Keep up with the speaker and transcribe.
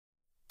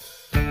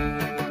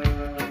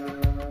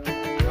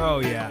Oh,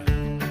 yeah.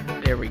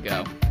 There we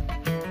go.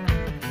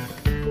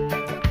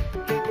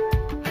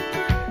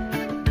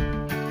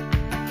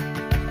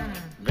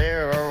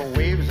 There are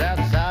waves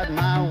outside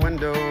my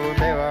window.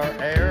 There are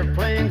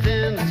airplanes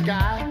in the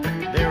sky.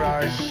 There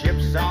are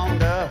ships on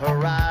the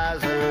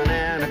horizon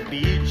and a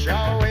beach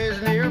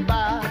always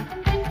nearby.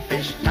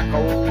 Fish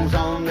tacos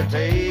on the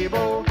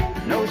table.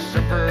 No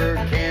surfer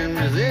can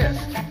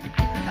resist.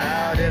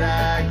 How did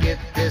I get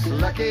this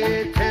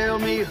lucky? Tell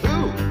me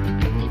who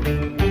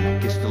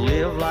gets to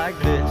live like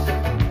this?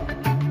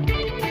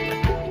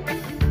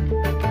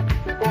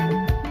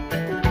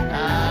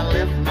 I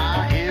lift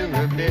my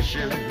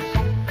inhibitions,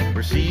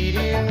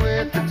 proceeding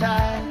with the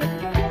tide,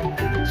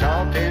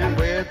 talking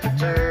with the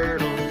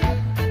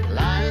turtles,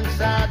 lying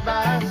side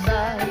by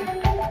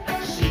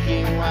side,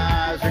 seeking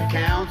wiser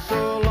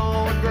counsel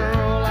on a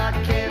girl I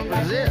can't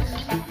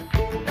resist.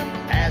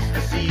 Ask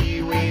the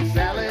seaweed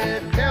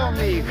salad, tell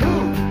me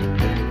who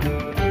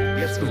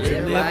gets to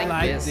live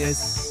like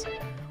this.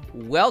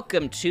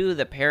 Welcome to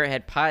the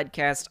Parrothead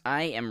Podcast.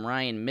 I am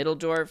Ryan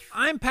Middledorf.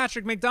 I'm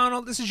Patrick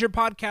McDonald. This is your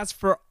podcast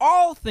for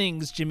all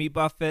things Jimmy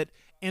Buffett.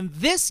 And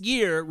this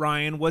year,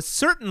 Ryan, was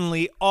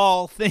certainly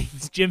all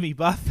things Jimmy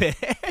Buffett.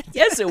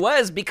 Yes, it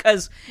was,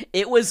 because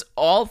it was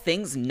all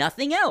things,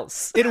 nothing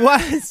else. It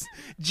was.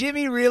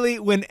 Jimmy really,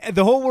 when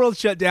the whole world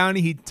shut down,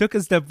 he took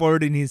a step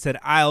forward and he said,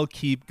 I'll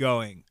keep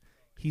going.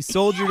 He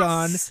soldiered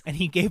on, and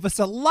he gave us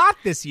a lot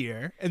this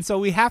year. And so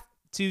we have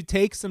to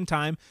take some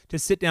time to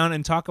sit down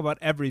and talk about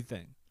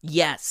everything.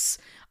 Yes.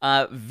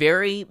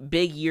 Very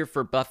big year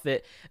for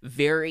Buffett.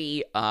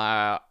 Very,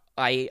 I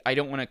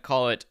don't want to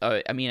call it,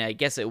 I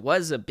guess it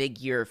was a big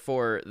year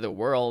for the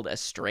world, a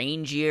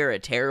strange year, a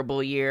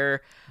terrible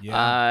year.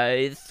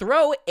 Yeah.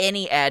 Throw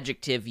any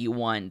adjective you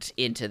want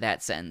into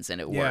that sentence and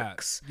it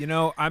works. You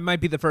know, I might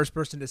be the first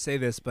person to say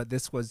this, but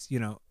this was,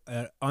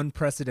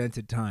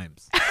 unprecedented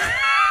times.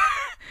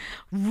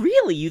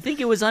 Really? You think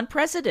it was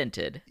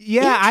unprecedented?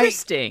 Yeah.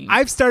 Interesting.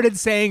 I've started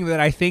saying that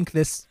I think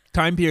this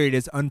time period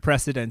is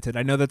unprecedented.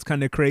 I know that's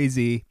kind of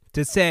crazy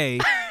to say.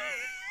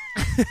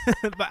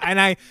 And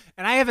I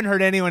haven't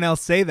heard anyone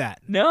else say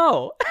that.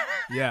 No.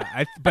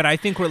 Yeah, but I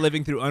think we're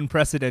living through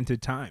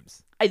unprecedented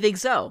times. I think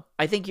so.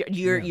 I think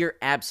you're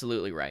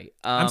absolutely right.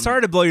 I'm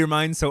sorry to blow your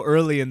mind so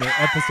early in the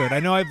episode. I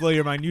know I blow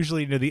your mind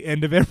usually near the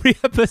end of every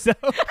episode.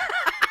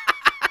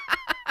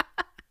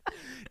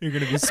 You're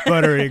going to be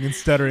sputtering and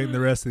stuttering the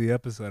rest of the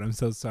episode. I'm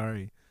so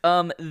sorry.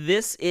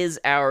 This is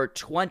our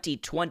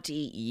 2020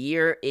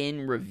 year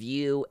in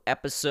review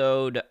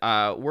episode.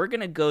 We're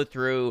gonna go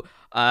through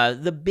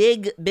the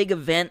big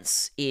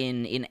events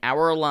in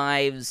our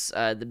lives,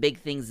 the big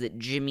things that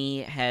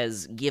Jimmy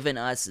has given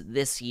us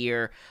this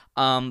year.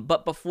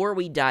 But before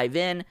we dive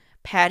in,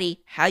 Patty,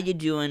 how you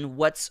doing?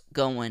 What's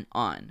going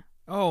on?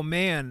 Oh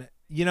man,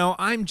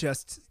 I'm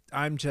just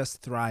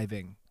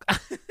thriving.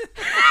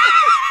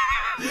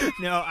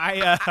 No,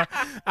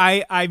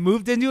 I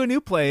moved into a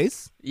new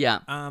place. Yeah.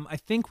 I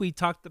think we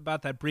talked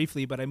about that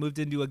briefly, but I moved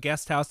into a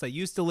guest house. I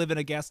used to live in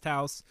a guest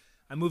house.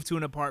 I moved to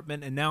an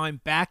apartment, and now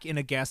I'm back in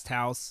a guest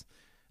house.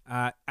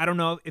 I don't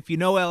know if you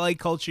know LA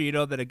culture. You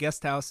know that a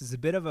guest house is a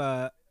bit of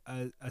a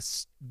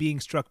being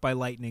struck by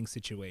lightning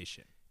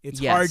situation. It's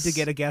hard to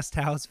get a guest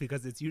house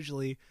because it's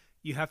usually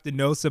you have to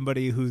know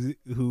somebody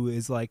who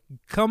is like,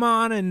 come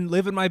on and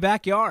live in my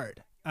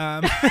backyard.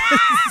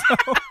 So.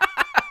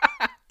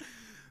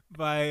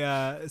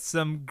 By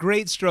some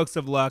great strokes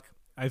of luck,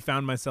 I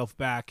found myself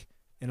back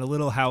in a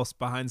little house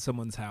behind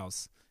someone's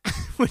house,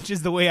 which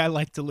is the way I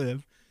like to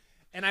live.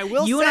 And I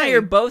will say, you and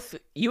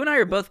I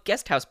are both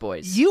guest house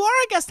boys. You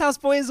are a guest house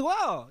boy as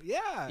well.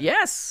 Yeah.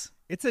 Yes.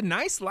 It's a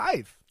nice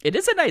life. It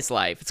is a nice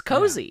life. It's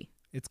cozy.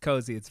 Yeah, it's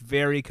cozy. It's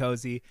very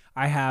cozy.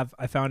 I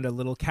found a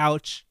little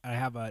couch. I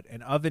have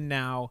an oven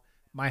now.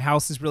 My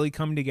house is really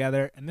coming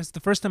together, and this is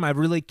the first time I've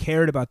really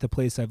cared about the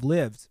place I've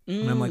lived.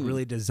 And I'm like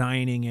really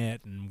designing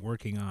it and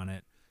working on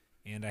it.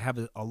 And I have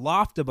a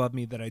loft above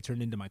me that I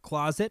turned into my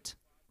closet,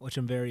 which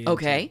I'm very into.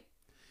 Okay.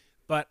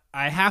 But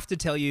I have to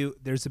tell you,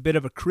 there's a bit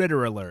of a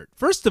critter alert.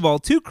 First of all,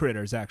 two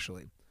critters,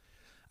 actually.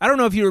 I don't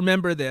know if you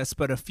remember this,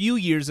 but a few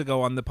years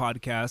ago on the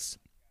podcast,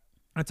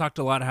 I talked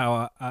a lot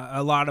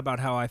about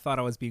how I thought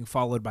I was being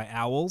followed by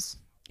owls.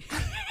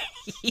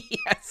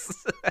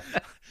 Yes.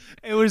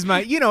 It was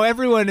my,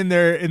 everyone in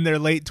their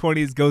late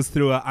 20s goes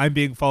through a I'm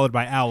being followed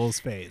by owls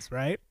phase,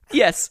 right?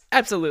 Yes,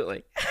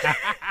 absolutely.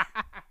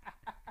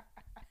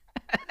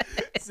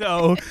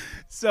 So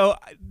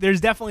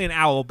there's definitely an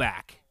owl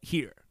back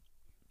here.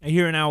 I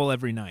hear an owl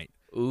every night.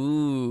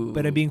 Ooh.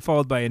 But I'm being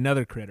followed by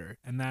another critter,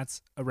 and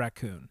that's a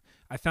raccoon.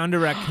 I found a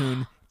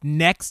raccoon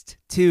next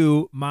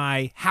to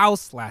my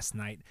house last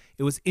night.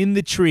 It was in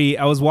the tree.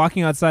 I was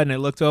walking outside, and I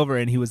looked over,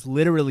 and he was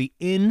literally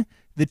in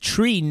the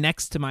tree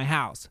next to my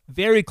house,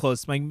 very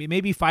close, like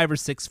maybe 5 or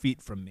 6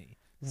 feet from me.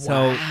 So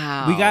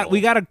wow.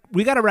 we got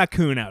a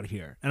raccoon out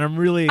here, and I'm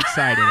really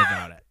excited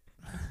about it.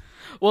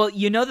 Well,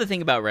 you know the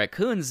thing about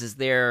raccoons is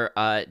they're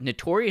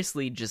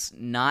notoriously just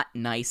not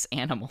nice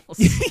animals.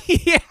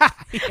 Yeah,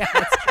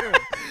 that's true.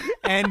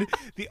 And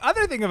the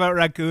other thing about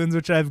raccoons,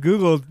 which I've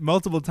Googled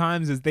multiple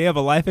times, is they have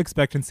a life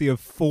expectancy of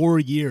 4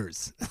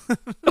 years.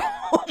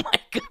 Oh my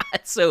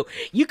god! So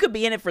you could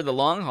be in it for the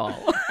long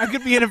haul. I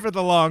could be in it for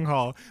the long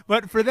haul,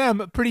 but for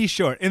them, pretty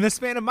short. In the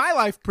span of my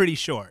life, pretty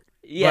short.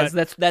 Yes,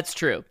 but that's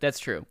true. That's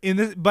true.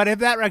 but if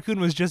that raccoon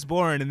was just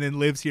born and then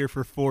lives here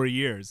for 4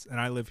 years, and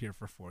I live here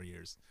for 4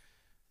 years,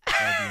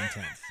 that would be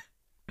intense.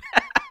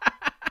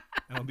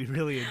 That would be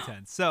really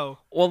intense. So,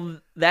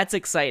 well, that's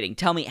exciting.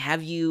 Tell me,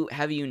 have you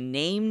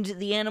named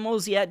the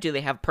animals yet? Do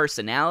they have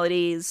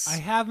personalities? I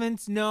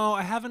haven't. No,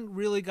 I haven't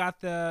really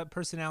got the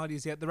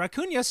personalities yet. The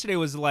raccoon yesterday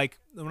was like,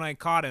 when I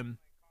caught him,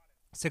 I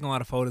was taking a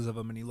lot of photos of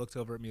him, and he looked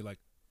over at me like,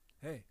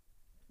 "Hey,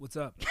 what's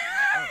up? Oh,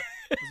 how's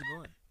it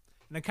going?"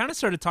 And I kind of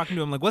started talking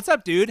to him like, "What's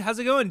up, dude? How's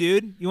it going,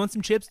 dude? You want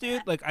some chips,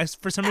 dude?" Like, I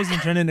for some reason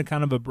turned into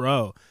kind of a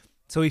bro.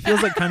 So he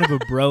feels like kind of a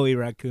bro-y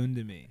raccoon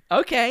to me.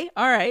 Okay,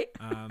 all right.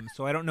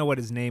 So I don't know what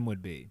his name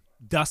would be.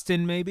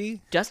 Dustin,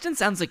 maybe? Dustin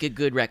sounds like a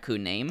good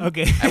raccoon name.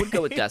 Okay. I would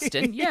go with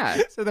Dustin,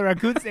 yeah. So the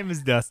raccoon's name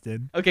is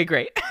Dustin. Okay,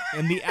 great.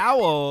 And the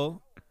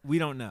owl, we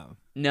don't know.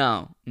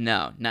 No,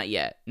 not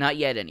yet. Not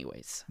yet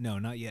anyways. No,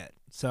 not yet.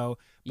 So,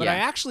 but Yeah. I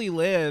actually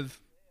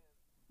live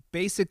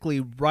basically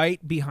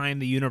right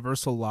behind the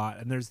Universal lot,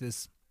 and there's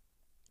this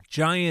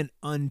giant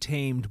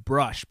untamed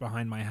brush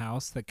behind my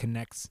house that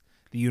connects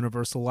the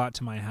Universal lot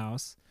to my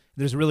house.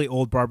 There's a really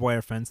old barbed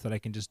wire fence that I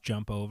can just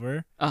jump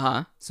over.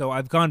 Uh-huh. So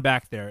I've gone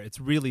back there. It's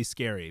really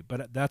scary,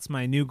 but that's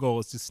my new goal,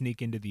 is to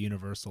sneak into the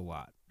Universal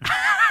lot.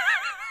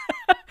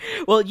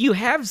 Well, you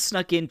have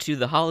snuck into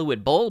the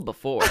Hollywood Bowl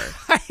before.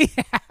 I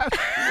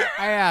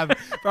have.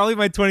 Probably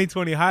my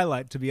 2020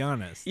 highlight, to be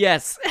honest.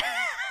 Yes.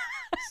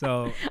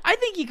 So I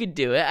think you could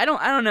do it. I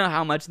don't know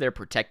how much they're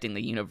protecting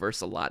the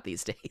Universal lot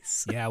these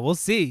days. yeah, we'll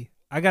see.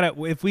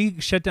 If we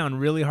shut down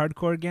really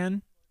hardcore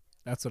again,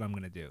 that's what I'm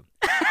going to do.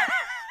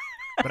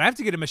 But I have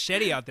to get a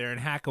machete out there and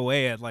hack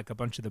away at like a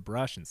bunch of the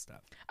brush and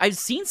stuff. I've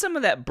seen some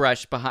of that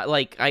brush behind,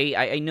 like,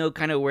 I know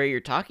kind of where you're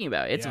talking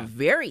about. It's Yeah.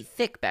 very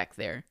thick back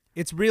there.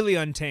 It's really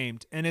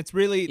untamed, and it's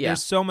really, Yeah.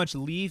 there's so much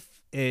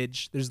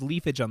leafage. There's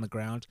leafage on the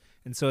ground,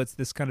 and so it's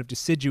this kind of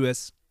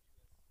deciduous,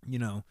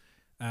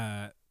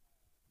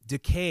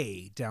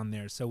 decay down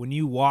there. So when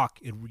you walk,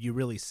 you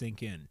really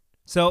sink in.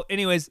 So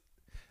anyways,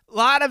 a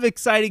lot of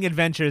exciting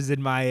adventures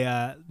in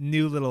my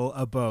new little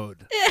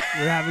abode.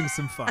 We're having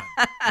some fun,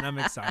 and I'm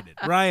excited.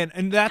 Ryan,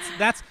 and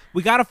that's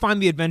we got to find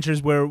the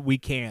adventures where we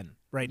can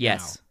right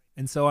Yes. now.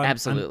 And so I'm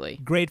Absolutely.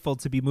 grateful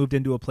to be moved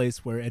into a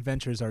place where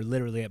adventures are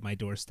literally at my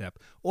doorstep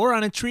or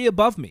on a tree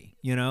above me.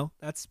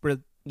 That's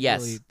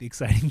Yes. really the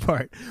exciting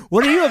part.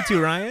 What are you up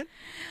to, Ryan?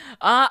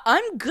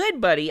 I'm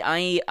good, buddy.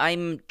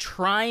 I'm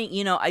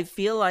trying, I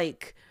feel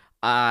like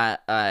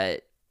I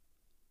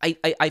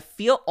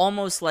feel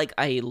almost like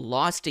I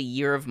lost a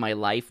year of my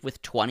life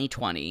with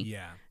 2020.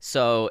 Yeah.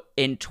 So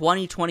in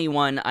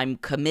 2021, I'm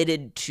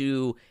committed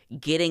to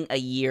getting a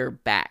year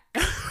back.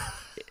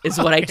 Is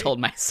what I told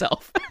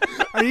myself.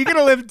 Are you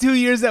gonna live 2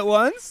 years at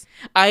once?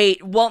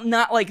 Well,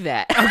 not like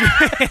that.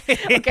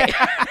 Okay.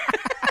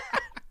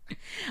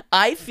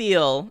 I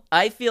feel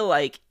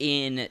like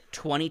in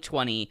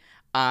 2020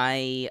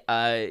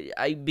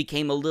 I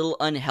became a little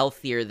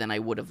unhealthier than I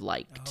would have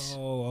liked.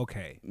 Oh,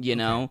 okay. You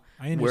know,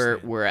 I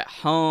understand. we're at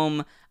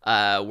home,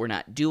 we're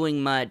not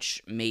doing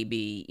much.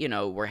 Maybe,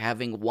 we're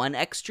having one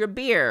extra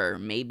beer.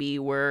 Maybe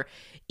we're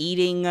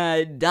eating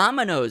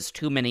Domino's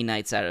too many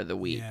nights out of the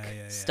week.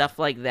 Yeah. Stuff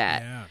like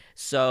that. Yeah.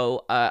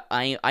 So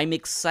I'm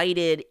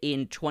excited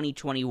in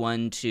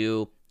 2021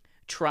 to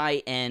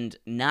try and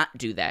not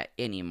do that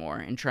anymore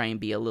and try and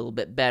be a little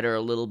bit better,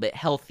 a little bit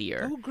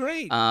healthier. Oh,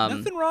 great.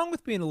 Nothing wrong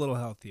with being a little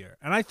healthier.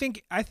 And I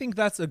think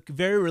that's a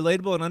very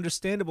relatable and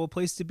understandable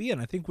place to be in.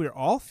 I think we're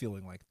all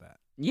feeling like that.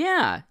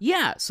 Yeah.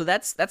 So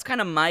that's kind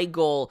of my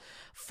goal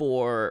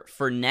for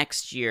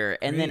next year.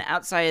 And then Great.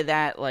 outside of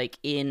that, like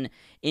in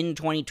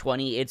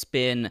 2020, it's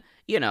been,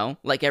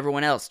 like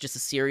everyone else, just a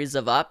series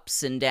of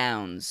ups and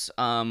downs.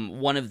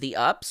 One of the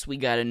ups, we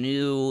got a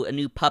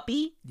new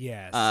puppy.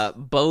 Yes.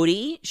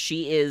 Bodhi.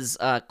 She is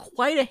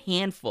quite a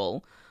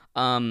handful.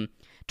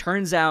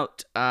 Turns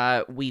out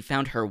we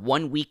found her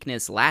one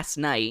weakness last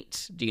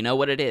night. Do you know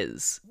what it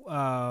is?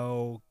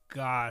 Oh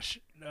gosh.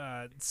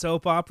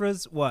 Soap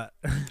operas? What?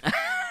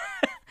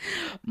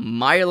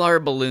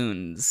 Mylar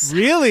balloons.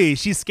 Really?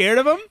 She's scared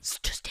of them? It's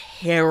just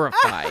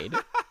terrified.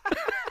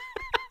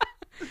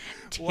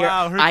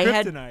 Wow, her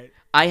kryptonite.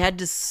 I had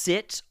to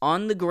sit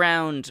on the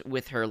ground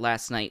with her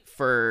last night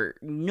for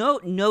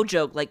no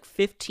joke, like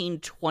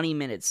 15-20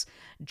 minutes,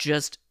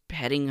 just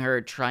petting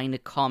her, trying to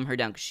calm her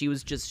down because she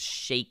was just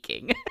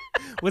shaking.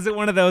 Was it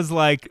one of those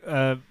like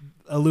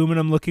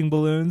aluminum looking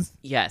balloons?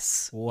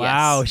 Yes.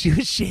 Wow, yes. she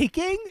was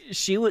shaking?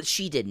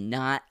 She did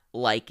not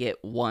like it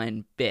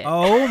one bit.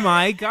 Oh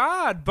my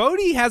god,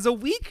 Bodhi has a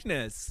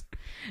weakness.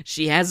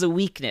 She has a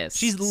weakness.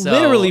 She's so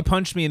literally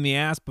punched me in the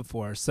ass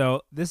before,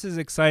 so this is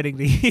exciting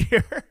to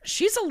hear.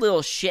 She's a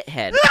little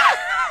shithead.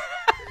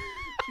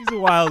 She's a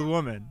wild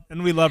woman,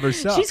 and we love her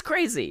so. She's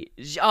crazy.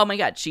 Oh my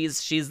god,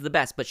 she's the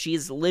best. But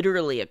she's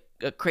literally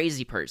a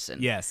crazy person.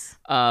 Yes.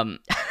 Um,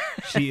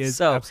 She is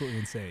absolutely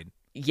insane.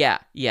 Yeah.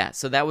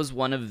 So that was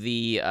one of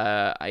the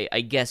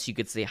I guess you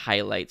could say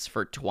highlights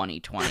for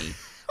 2020. We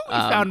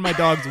found my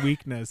dog's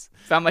weakness.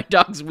 Found my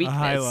dog's weakness. A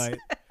highlight.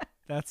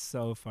 That's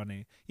so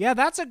funny. Yeah,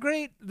 that's a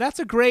great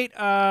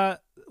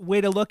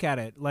way to look at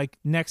it. Like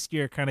next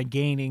year, kind of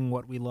gaining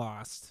what we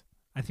lost.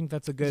 I think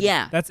that's a good.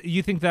 Yeah.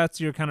 You think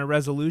that's your kind of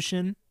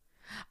resolution?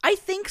 I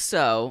think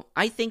so.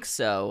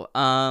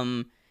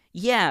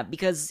 Yeah,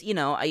 because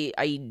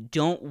I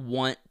don't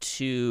want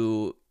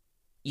to,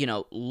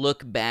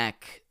 look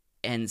back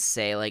and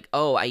say like,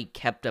 oh, I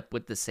kept up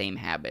with the same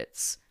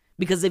habits,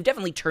 because they've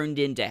definitely turned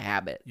into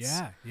habits.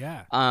 Yeah.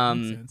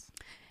 Makes sense.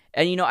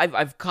 And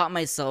I've caught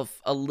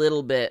myself a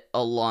little bit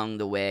along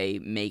the way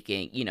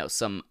making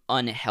some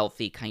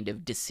unhealthy kind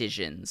of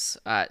decisions.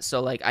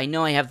 So like I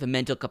know I have the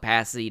mental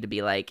capacity to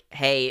be like,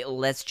 hey,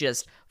 let's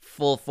just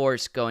full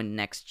force go in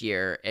next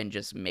year and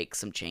just make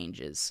some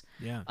changes.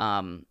 Yeah.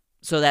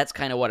 So that's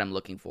kind of what I'm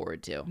looking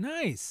forward to.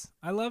 Nice.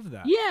 I love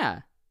that.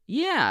 Yeah.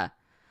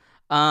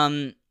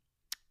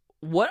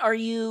 What are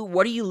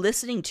you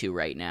listening to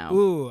right now?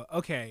 Ooh,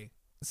 okay.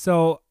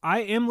 So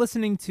I am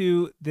listening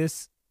to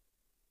this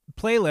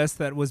playlist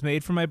that was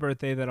made for my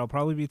birthday that I'll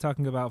probably be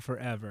talking about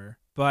forever.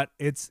 But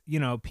it's,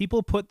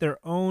 people put their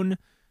own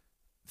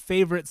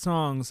favorite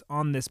songs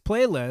on this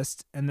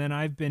playlist, and then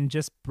I've been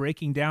just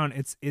breaking down.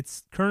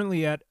 It's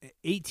currently at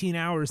 18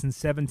 hours and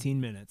 17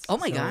 minutes. Oh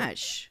my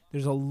gosh.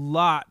 There's a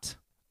lot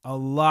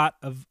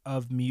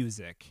of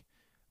music.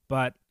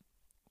 But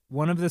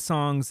one of the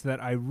songs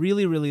that I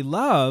really, really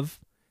love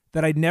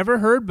that I'd never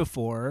heard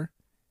before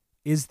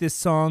is this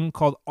song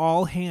called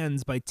All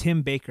Hands by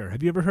Tim Baker.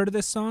 Have you ever heard of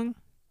this song?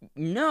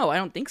 No, I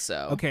don't think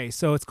so. Okay,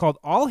 so it's called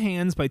All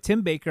Hands by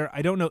Tim Baker.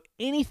 I don't know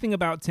anything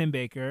about Tim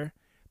Baker,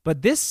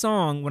 but this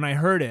song, when I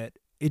heard it,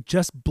 it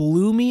just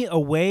blew me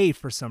away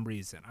for some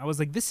reason. I was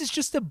like, this is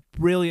just a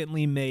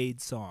brilliantly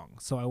made song.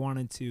 So I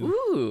wanted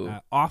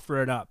to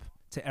offer it up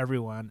to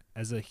everyone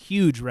as a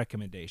huge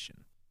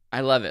recommendation.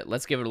 I love it.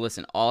 Let's give it a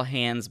listen. All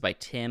Hands by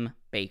Tim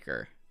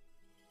Baker.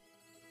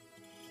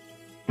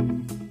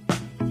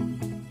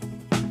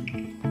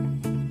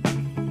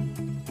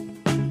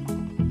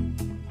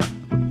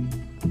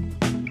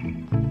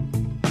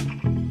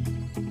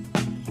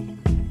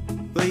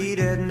 Late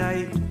at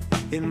night,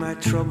 in my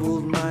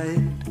troubled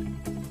mind,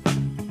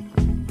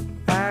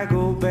 I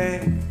go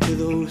back to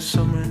those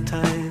summer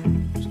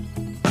times.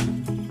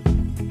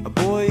 A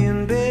boy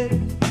in bed,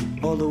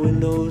 all the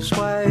windows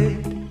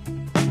wide.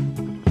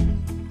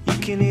 You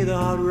can hear the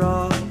hot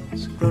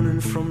rods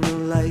running from the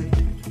light.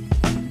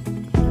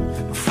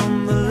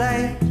 From the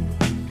light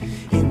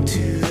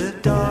into the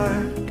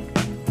dark.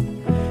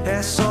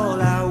 That's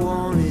all I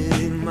wanted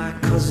in my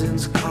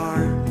cousin's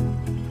car.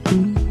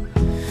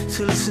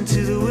 To listen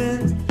to the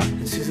wind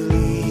and to the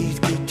lead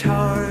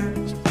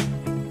guitars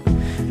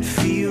and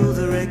feel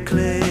the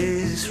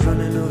reckless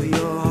running of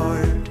your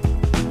heart.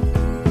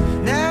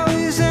 Now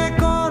is that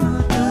gone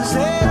or does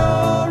that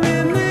all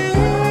remain?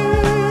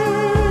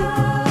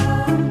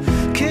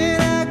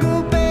 Can I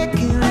go back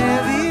and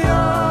have it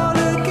all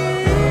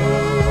again?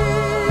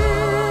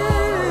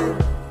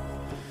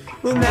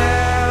 Well,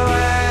 now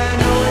I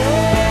know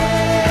it,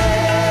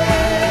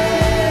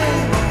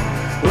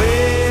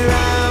 where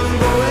I'm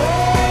going.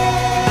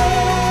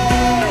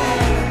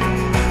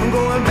 I'm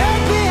going back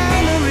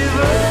behind the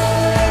river.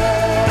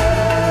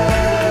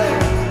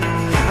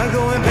 I'm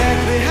going back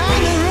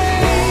behind the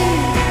rain.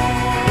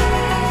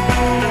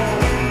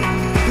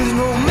 'Cause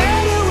no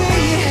matter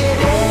where you're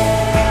headed,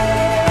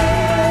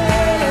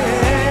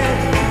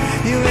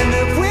 you end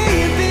up where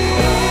you've been.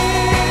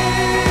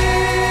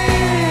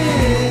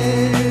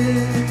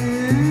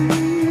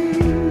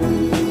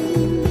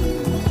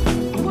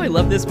 Oh, I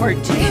love this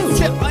part too.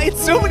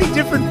 It's so many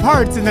different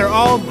parts, and they're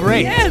all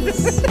great.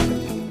 Yes.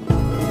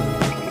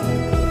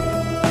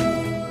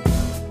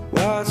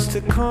 What's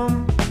to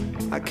come,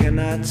 I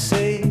cannot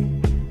say,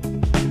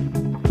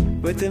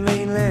 but the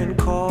mainland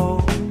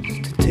calls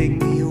to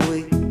take me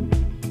away.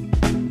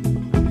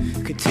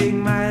 Could take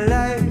my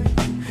life,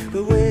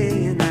 but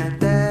when I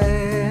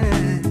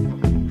die,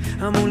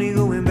 I'm only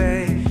going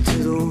back to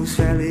those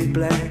valley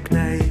black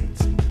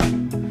nights.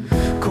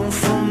 Come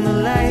from the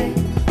light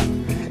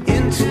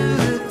into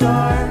the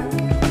dark.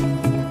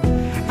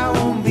 I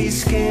won't be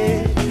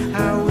scared,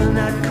 I will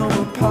not come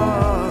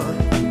apart.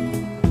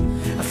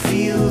 I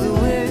feel the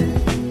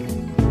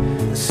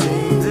wind,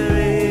 sing the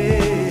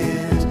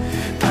rays,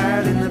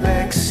 piled in the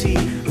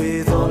backseat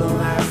with all of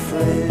my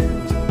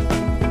friends.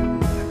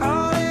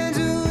 All hands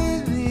are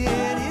with me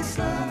and it's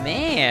like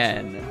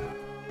Man.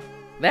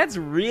 That's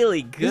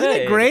really good. Isn't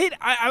it great?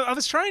 I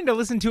was trying to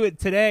listen to it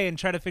today and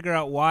try to figure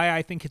out why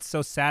I think it's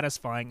so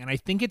satisfying, and I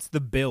think it's the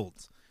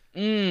build.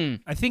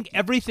 I think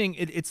everything,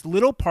 it's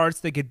little parts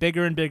that get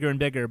bigger and bigger and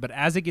bigger, but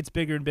as it gets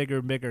bigger and bigger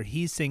and bigger,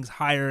 he sings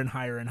higher and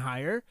higher and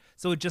higher.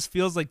 So it just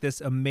feels like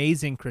this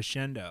amazing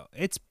crescendo.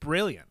 It's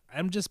brilliant.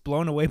 I'm just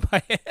blown away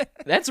by it.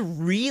 That's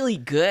really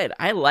good.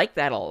 I like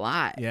that a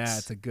lot. Yeah,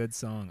 it's a good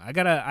song.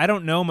 I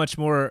don't know much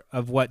more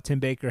of what Tim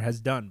Baker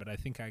has done, but I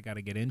think I got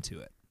to get into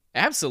it.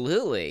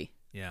 Absolutely.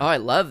 Yeah. Oh, I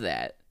love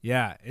that.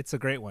 Yeah, it's a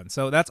great one.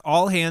 So that's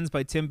All Hands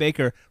by Tim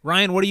Baker.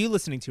 Ryan, what are you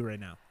listening to right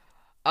now?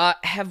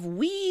 Have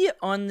we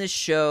on this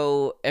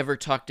show ever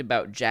talked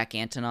about Jack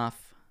Antonoff?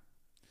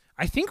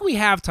 I think we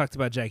have talked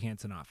about Jack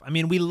Antonoff. I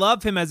mean, we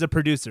love him as a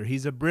producer.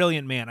 He's a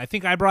brilliant man. I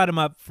think I brought him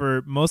up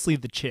for mostly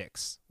The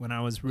Chicks when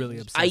I was really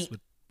obsessed with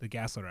the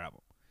Gaslighter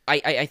album.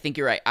 I think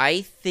you're right.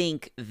 I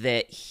think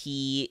that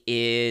he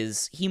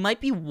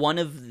might be one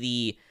of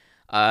the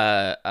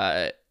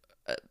best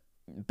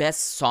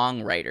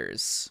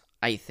songwriters,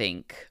 I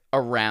think,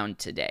 around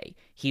today.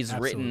 He's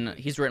written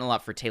a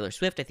lot for Taylor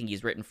Swift. I think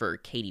he's written for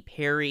Katy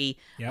Perry.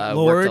 Yeah,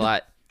 Worked a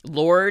lot.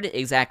 Lord,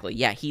 exactly.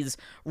 Yeah, he's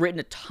written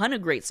a ton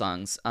of great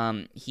songs.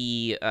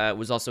 He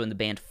was also in the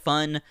band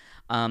Fun.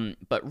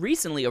 But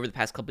recently, over the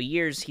past couple of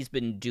years, he's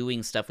been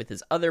doing stuff with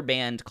his other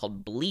band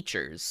called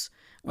Bleachers.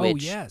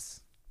 Which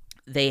yes.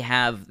 They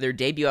have their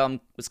debut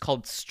album was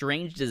called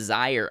Strange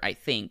Desire, I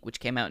think, which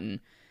came out in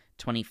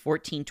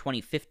 2014,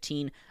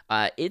 2015.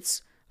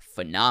 It's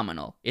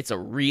phenomenal. It's a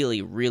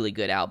really, really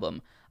good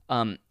album.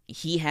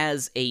 He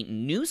has a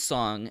new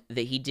song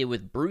that he did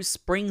with Bruce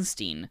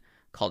Springsteen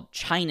called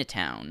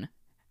Chinatown.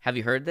 Have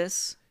you heard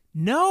this?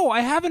 No,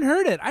 I haven't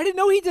heard it. I didn't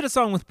know he did a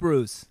song with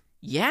Bruce.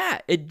 Yeah,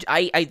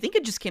 I think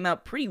it just came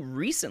out pretty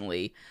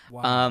recently.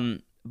 Wow.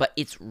 But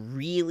it's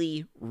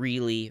really,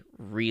 really,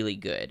 really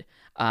good.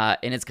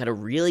 And it's got a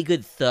really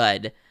good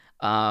thud.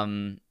 So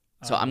I'm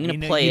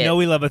going to play it. You know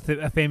we love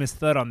a famous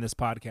thud on this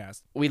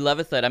podcast. We love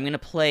a thud. I'm going to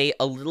play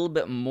a little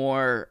bit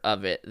more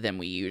of it than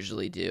we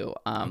usually do.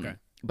 Okay.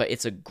 But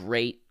it's a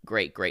great,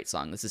 great, great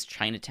song. This is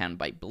Chinatown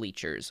by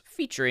Bleachers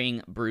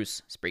featuring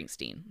Bruce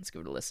Springsteen. Let's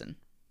give it a listen.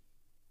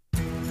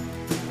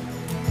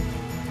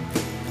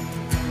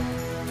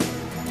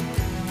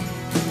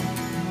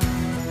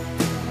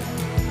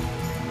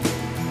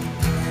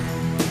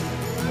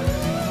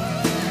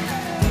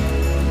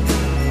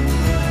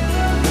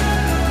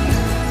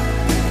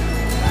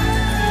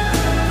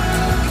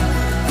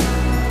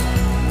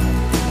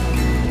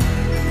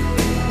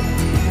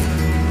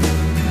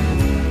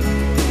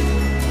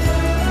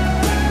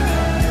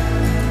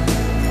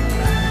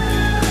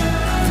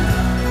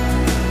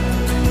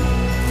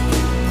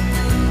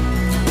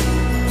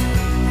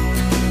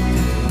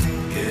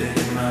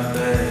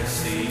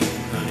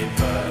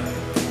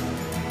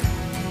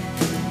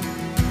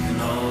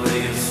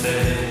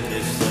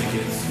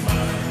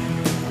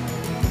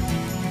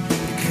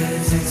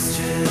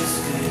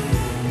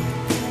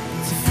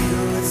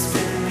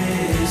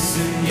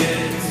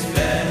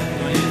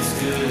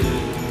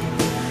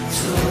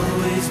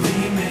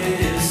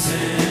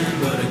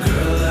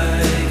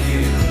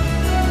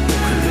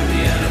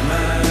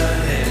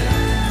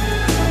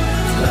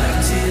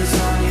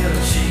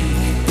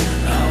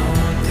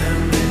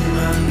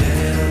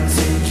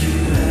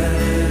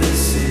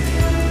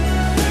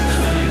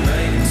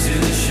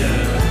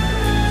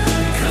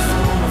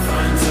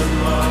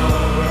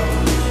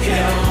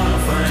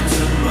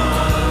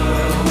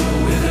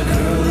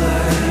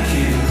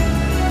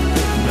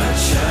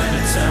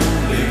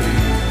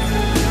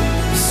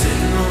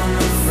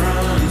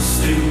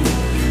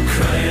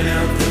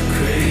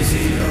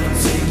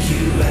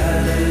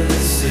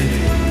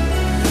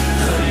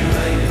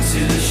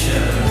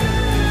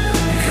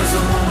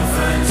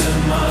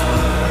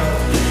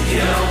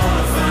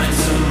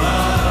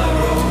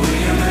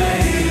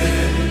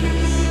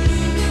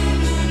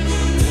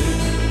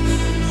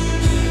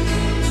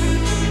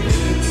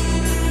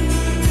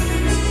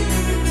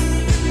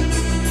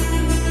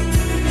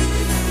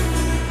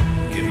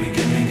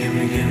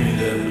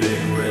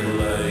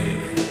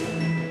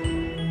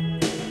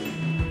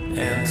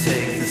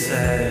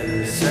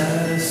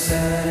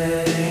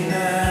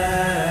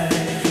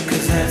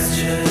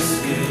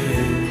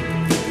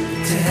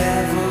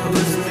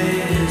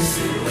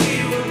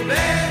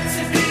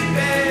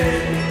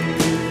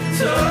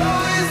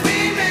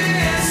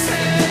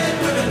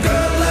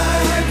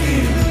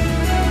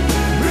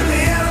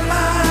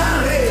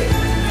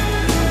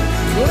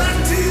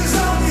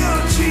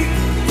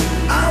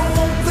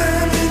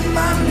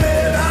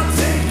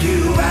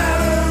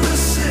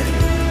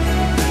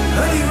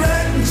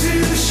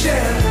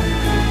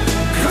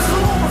 Cause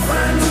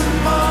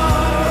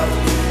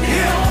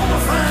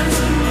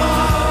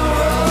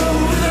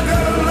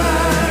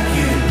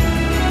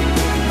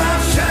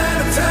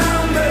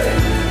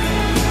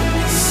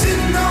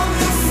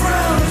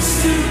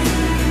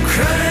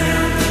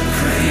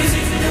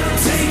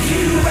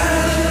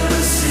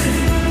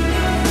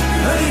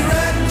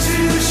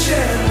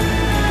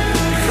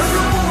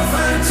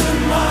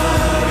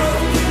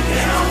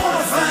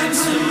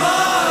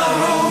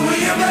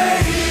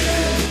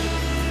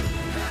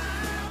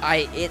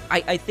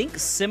I think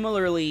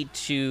similarly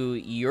to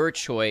your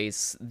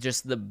choice,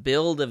 just the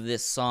build of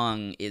this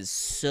song is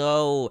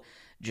so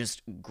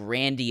just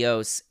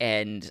grandiose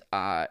and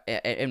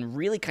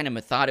really kind of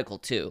methodical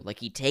too. Like,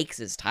 he takes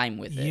his time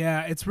with it.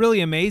 Yeah, it's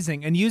really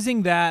amazing. And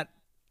using that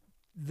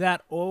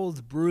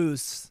old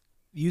Bruce,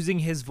 using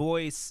his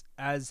voice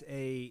as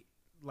an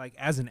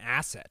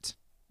asset.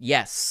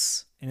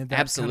 Yes, and that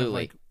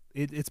absolutely.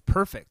 Kind of it's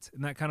perfect.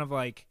 And that kind of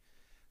like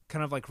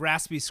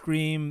raspy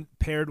scream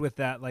paired with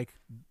that like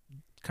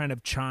kind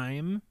of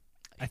chime.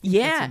 I think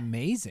that's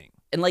amazing.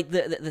 And like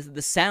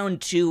the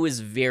sound too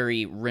is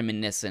very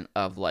reminiscent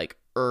of like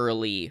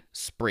early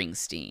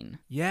Springsteen.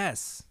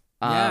 Yes.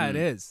 Yeah, it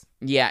is.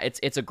 Yeah,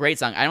 it's a great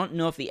song. I don't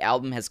know if the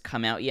album has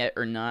come out yet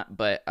or not,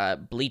 but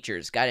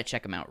Bleachers, gotta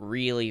check them out.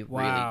 Really,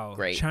 really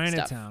great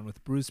Chinatown stuff.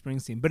 with Bruce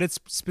Springsteen. But it's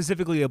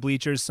specifically a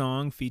Bleachers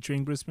song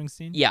featuring Bruce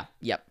Springsteen? Yeah,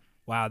 yep.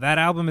 Wow, that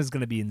album is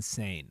going to be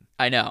insane.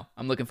 I know.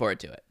 I'm looking forward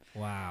to it.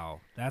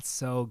 Wow, that's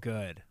so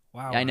good.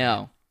 Wow. I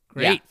know.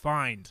 Great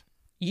find.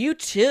 You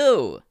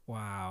too.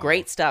 Wow.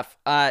 Great stuff.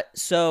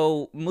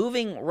 So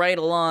moving right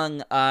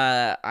along,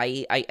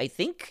 I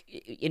think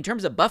in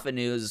terms of Buffett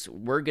news,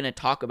 we're gonna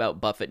talk about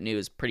Buffett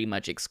news pretty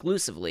much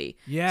exclusively.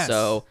 Yes.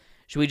 So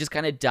should we just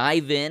kind of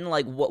dive in?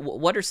 Like,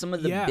 what are some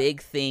of the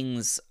big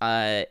things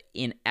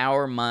in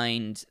our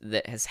mind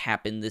that has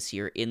happened this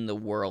year in the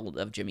world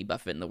of Jimmy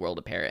Buffett and the world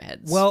of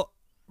Parrotheads? Well,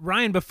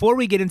 Ryan, before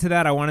we get into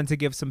that, I wanted to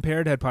give some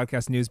Parrothead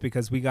podcast news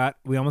because we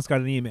almost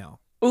got an email.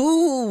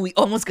 Ooh, we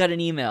almost got an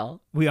email.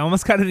 We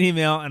almost got an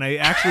email, and I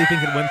actually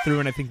think it went through,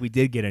 and I think we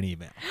did get an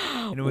email.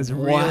 And it was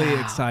really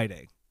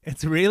exciting.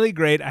 It's really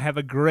great. I have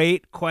a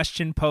great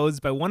question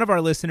posed by one of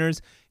our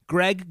listeners,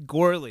 Greg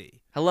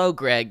Gorley. Hello,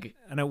 Greg.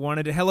 And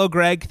hello,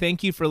 Greg.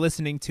 Thank you for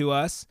listening to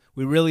us.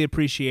 We really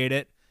appreciate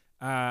it.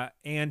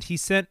 And he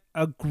sent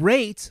a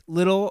great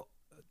little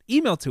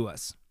email to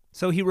us.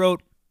 So he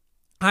wrote,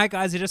 "Hi,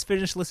 guys. I just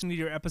finished listening to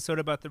your episode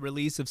about the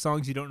release of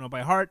Songs You Don't Know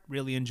by Heart.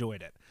 Really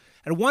enjoyed it.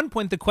 At one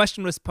point, the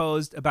question was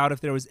posed about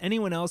if there was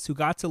anyone else who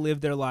got to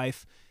live their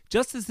life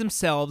just as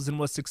themselves and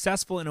was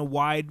successful in a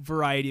wide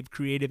variety of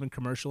creative and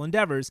commercial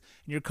endeavors,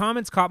 and your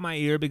comments caught my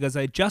ear because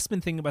I had just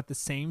been thinking about the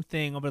same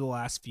thing over the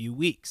last few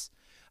weeks.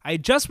 I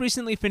had just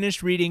recently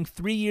finished reading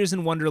 3 Years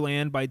in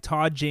Wonderland by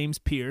Todd James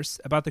Pierce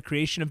about the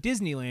creation of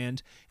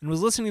Disneyland and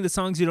was listening to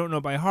Songs You Don't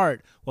Know by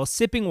Heart while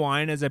sipping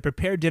wine as I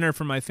prepared dinner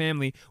for my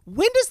family.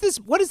 What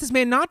does this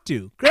man not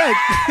do? Greg,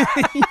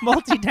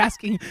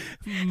 multitasking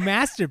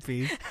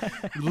masterpiece.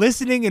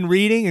 Listening and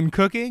reading and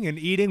cooking and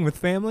eating with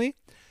family.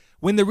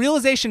 When the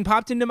realization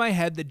popped into my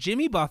head that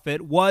Jimmy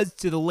Buffett was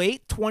to the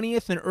late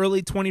 20th and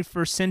early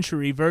 21st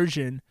century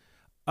version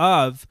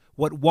of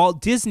what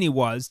Walt Disney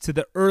was to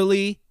the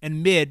early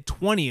and mid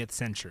 20th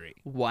century.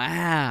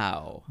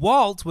 Wow.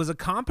 Walt was a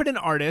competent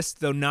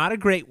artist, though not a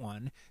great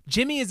one.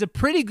 Jimmy is a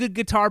pretty good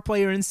guitar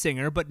player and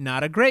singer, but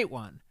not a great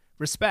one.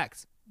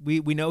 Respect. We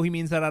know he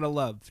means that out of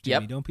love,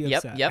 Jimmy. Yep. Don't be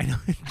upset. Yep. I know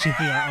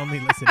Jimmy, our only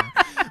listener.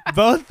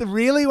 Both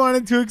really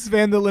wanted to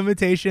expand the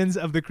limitations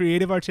of the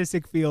creative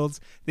artistic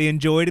fields they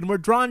enjoyed and were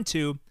drawn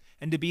to,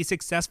 and to be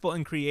successful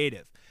and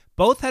creative.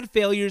 Both had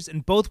failures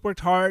and both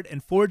worked hard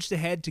and forged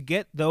ahead to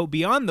get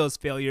beyond those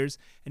failures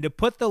and to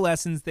put the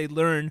lessons they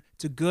learned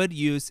to good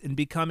use in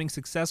becoming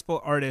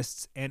successful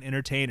artists and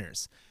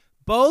entertainers.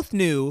 Both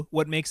knew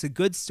what makes a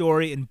good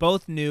story and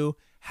both knew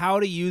how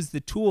to use the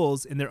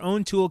tools in their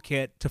own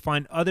toolkit to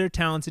find other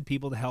talented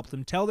people to help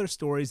them tell their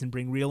stories and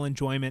bring real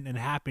enjoyment and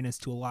happiness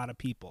to a lot of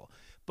people.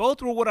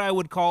 Both were what I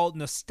would call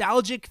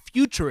nostalgic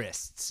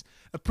futurists,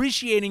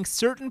 appreciating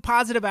certain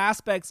positive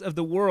aspects of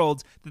the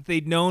world that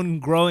they'd known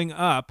growing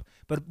up,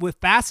 but were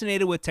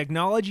fascinated with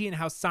technology and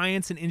how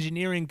science and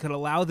engineering could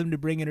allow them to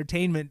bring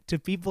entertainment to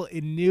people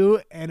in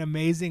new and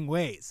amazing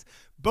ways.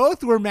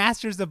 Both were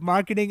masters of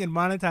marketing and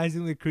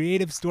monetizing the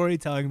creative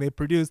storytelling they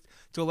produced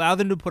to allow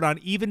them to put on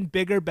even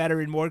bigger,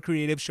 better, and more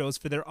creative shows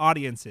for their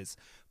audiences.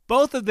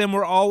 Both of them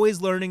were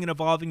always learning and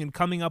evolving and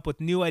coming up with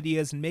new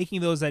ideas and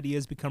making those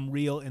ideas become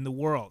real in the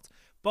world.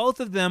 Both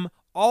of them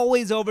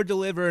always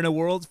over-deliver in a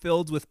world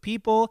filled with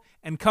people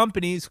and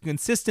companies who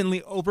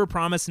consistently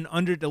overpromise and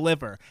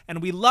under-deliver.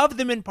 And we love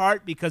them in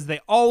part because they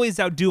always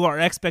outdo our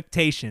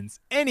expectations.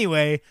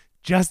 Anyway,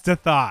 just a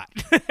thought."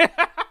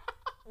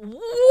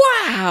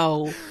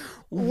 Wow.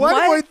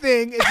 One more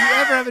thing, if you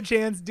ever have a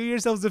chance, do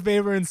yourselves a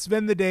favor and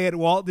spend the day at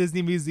Walt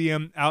Disney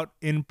Museum out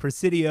on the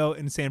Presidio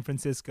in San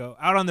Francisco.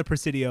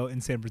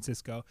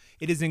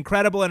 It is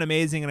incredible and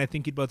amazing, and I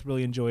think you'd both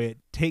really enjoy it.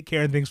 Take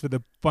care, and thanks for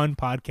the fun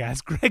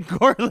podcast, Greg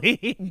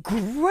Gorley.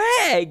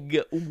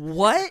 Greg,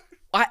 what?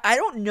 I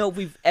don't know if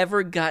we've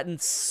ever gotten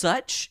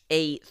such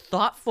a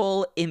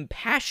thoughtful,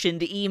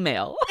 impassioned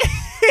email.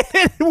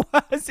 It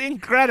was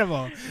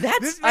incredible.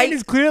 This man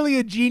is clearly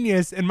a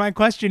genius, and my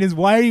question is,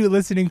 why are you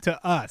listening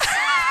to us?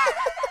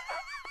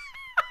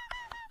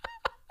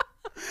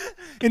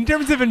 In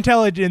terms of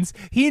intelligence,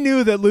 he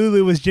knew that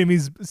Lulu was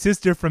Jimmy's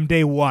sister from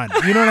day one.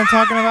 You know what I'm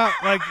talking about?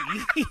 Like,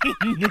 he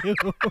knew.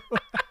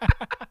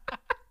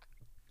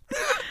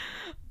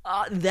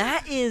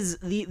 That is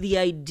the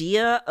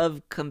idea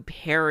of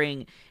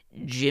comparing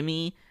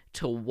Jimmy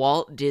to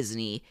Walt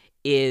Disney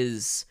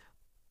is,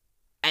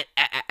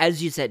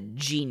 as you said,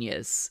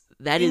 genius.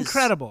 That is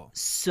incredible.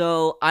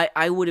 So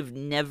I would have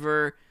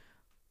never,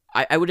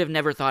 I would have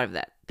never thought of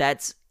that.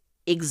 That's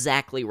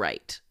exactly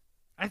right.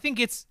 I think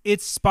it's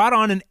spot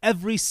on in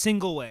every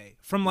single way.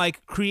 From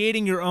like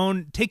creating your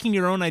own, taking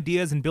your own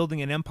ideas and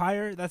building an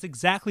empire. That's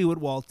exactly what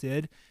Walt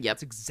did. Yep.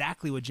 That's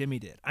exactly what Jimmy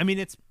did. I mean,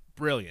 it's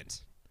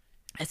brilliant.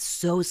 It's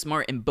so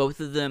smart, and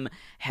both of them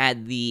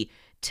had the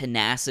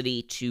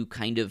tenacity to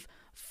kind of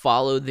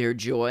follow their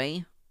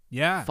joy,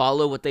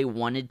 follow what they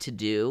wanted to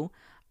do,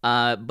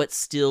 but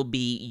still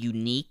be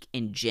unique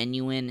and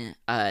genuine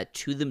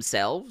to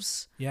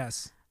themselves.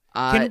 Yes.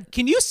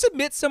 Can you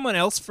submit someone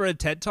else for a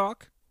TED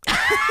Talk?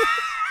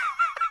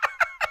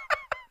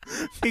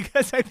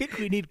 Because I think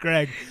we need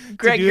Greg.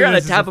 Greg, you're on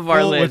the top of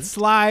our list. With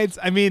slides.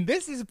 I mean,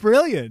 this is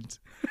brilliant.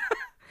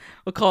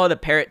 We'll call it a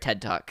Parrot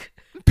TED Talk.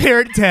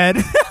 Parrot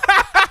TED.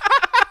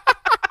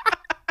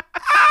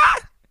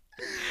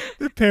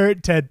 The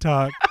Parrot TED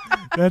Talk.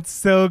 That's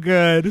so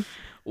good.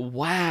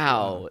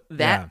 Wow.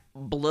 That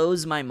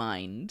blows my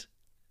mind.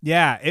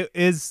 Yeah, it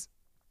is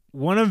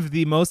one of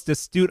the most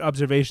astute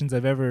observations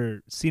I've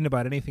ever seen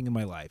about anything in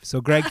my life.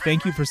 So, Greg,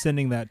 thank you for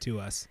sending that to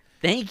us.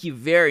 Thank you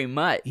very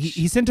much.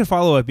 He sent a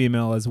follow-up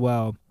email as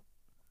well,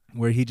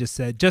 where he just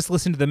said, just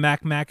listen to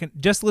Mac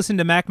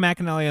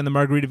McAnally on the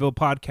Margaritaville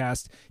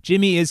podcast.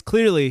 Jimmy is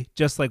clearly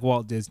just like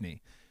Walt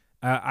Disney.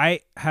 I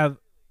have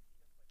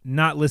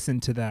not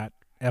listened to that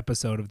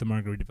episode of the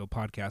Margaritaville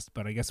podcast,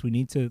 but I guess we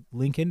need to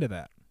link into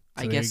that.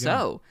 I guess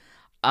so.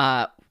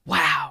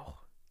 Wow.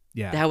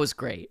 Yeah. That was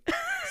great.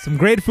 Some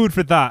great food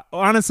for thought.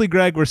 Honestly,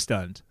 Greg, we're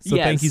stunned. So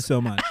Yes. Thank you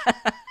so much.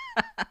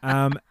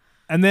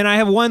 And then I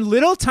have one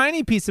little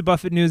tiny piece of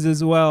Buffett news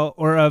as well,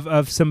 or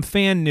of some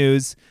fan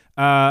news.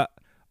 Our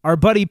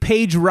buddy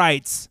Paige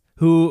writes,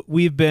 who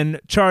we've been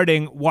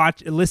charting,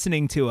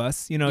 listening to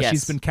us. You know, Yes.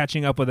 She's been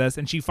catching up with us,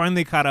 and she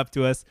finally caught up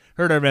to us,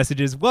 heard our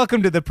messages.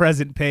 Welcome to the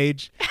present,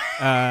 Paige.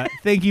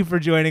 Thank you for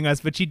joining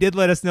us. But she did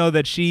let us know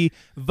that she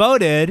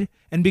voted,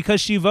 and because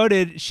she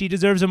voted, she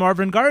deserves a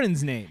Marvin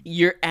Gardens name.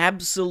 You're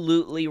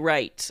absolutely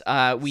right.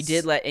 We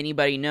did let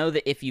anybody know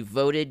that if you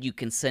voted, you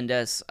can send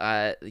us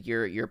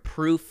your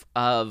proof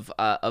of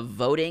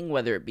voting,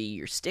 whether it be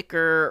your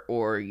sticker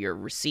or your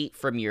receipt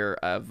from your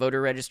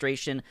voter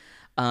registration.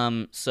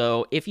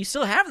 So if you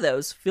still have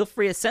those, feel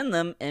free to send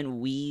them, and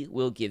we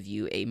will give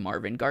you a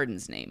Marvin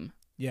Gardens name.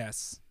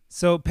 Yes.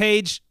 So,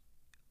 Paige,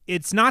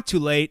 it's not too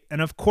late,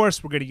 and of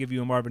course we're going to give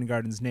you a Marvin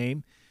Gardens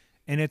name,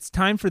 and it's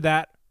time for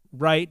that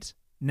right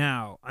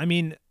now. I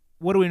mean,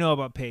 what do we know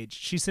about Paige?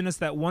 She sent us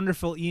that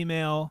wonderful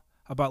email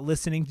about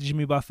listening to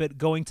Jimmy Buffett,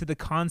 going to the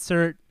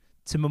concert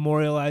to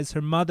memorialize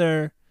her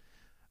mother.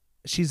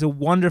 She's a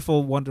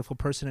wonderful, wonderful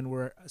person, and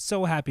we're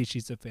so happy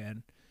she's a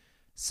fan.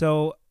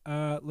 So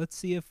let's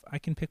see if I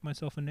can pick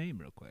myself a name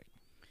real quick.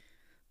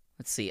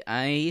 Let's see.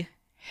 I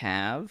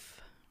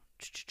have...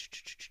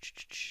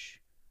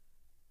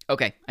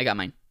 Okay, I got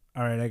mine.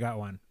 All right, I got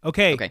one.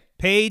 Okay. Okay.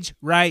 Paige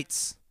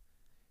writes,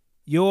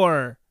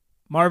 your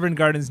Marvin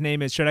Gardens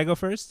name is... Should I go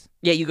first?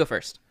 Yeah, you go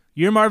first.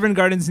 Your Marvin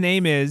Gardens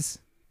name is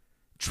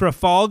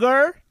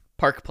Trafalgar?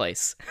 Park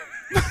Place.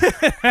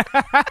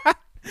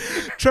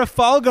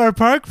 Trafalgar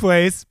Park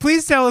Place.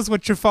 Please tell us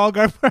what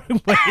Trafalgar Park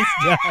Place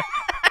does.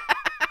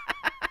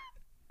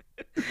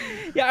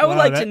 Yeah, I would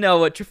like to know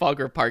what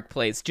Trafalgar Park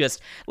Place,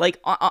 just like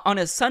on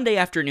a Sunday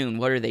afternoon,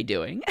 what are they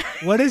doing?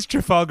 What is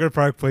Trafalgar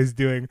Park Place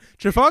doing?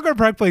 Trafalgar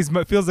Park Place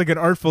feels like an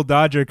Artful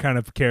Dodger kind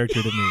of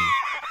character to me.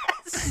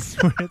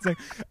 It's like,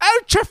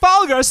 oh,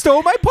 Trafalgar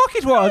stole my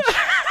pocket watch.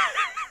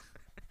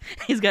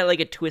 He's got like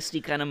a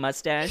twisty kind of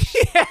mustache.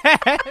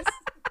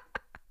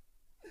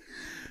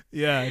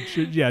 Yes.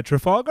 Yeah,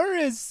 Trafalgar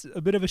is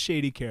a bit of a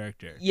shady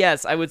character.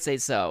 Yes, I would say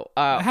so.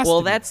 has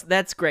Well, to be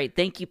that's great.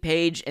 Thank you,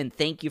 Paige, and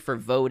thank you for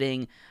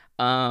voting.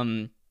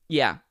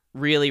 Yeah,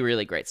 really,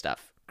 really great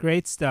stuff.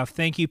 Great stuff.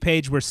 Thank you,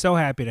 Paige. We're so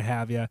happy to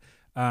have you.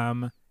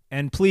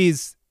 And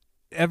please,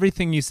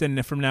 everything you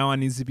send from now on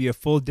needs to be a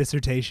full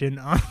dissertation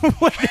on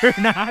whether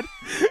or not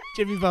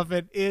Jimmy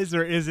Buffett is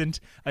or isn't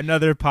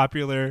another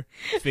popular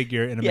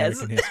figure in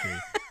American history.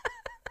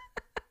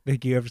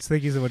 Thank you.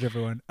 Thank you so much,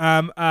 everyone.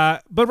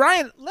 But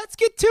Ryan, let's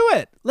get to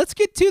it. Let's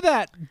get to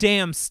that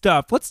damn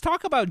stuff. Let's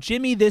talk about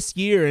Jimmy this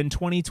year in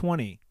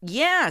 2020.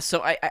 Yeah,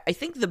 so I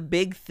think the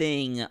big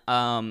thing,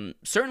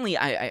 certainly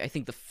I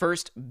think the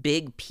first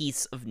big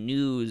piece of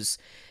news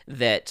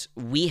that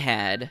we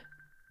had,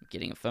 I'm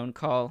getting a phone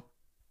call.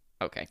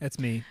 Okay. That's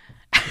me.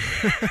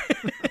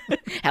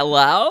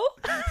 Hello?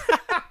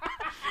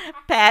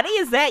 Patty,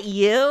 is that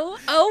you?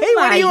 Oh, hey,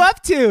 my. what are you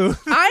up to?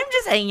 I'm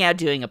just hanging out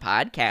doing a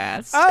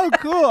podcast. Oh,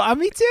 cool.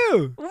 Me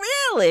too.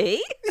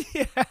 Really?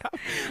 Yeah.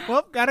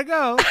 Well, gotta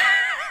go.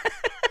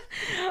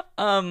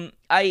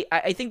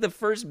 I think the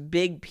first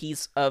big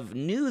piece of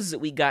news that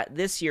we got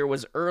this year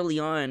was early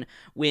on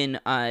when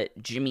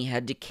Jimmy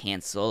had to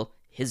cancel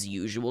his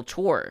usual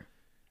tour.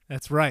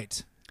 That's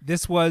right.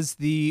 Was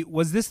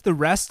this the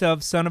rest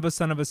of Son of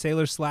a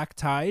Sailor Slack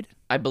Tide?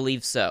 I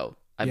believe so.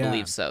 I Yeah.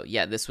 believe so.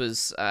 Yeah, this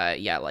was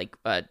like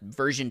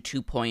version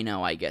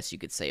 2.0, I guess you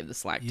could say, of the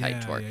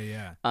Slack-Tite tour.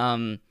 Yeah.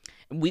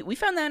 We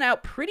found that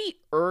out pretty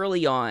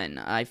early on.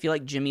 I feel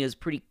like Jimmy was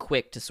pretty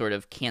quick to sort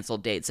of cancel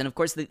dates. And of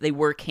course, they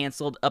were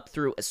canceled up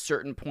through a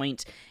certain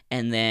point,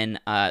 and then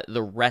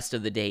the rest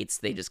of the dates,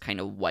 they just kind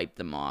of wiped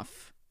them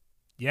off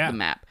the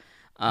map.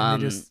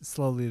 And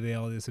they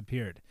all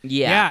disappeared.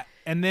 Yeah.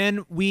 And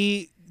then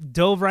we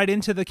dove right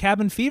into the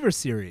Cabin Fever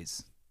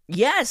series.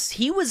 Yes,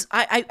 he was.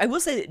 I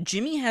will say that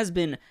Jimmy has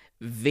been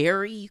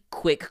very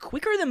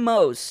quicker than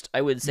most,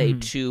 I would say,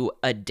 to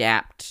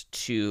adapt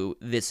to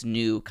this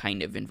new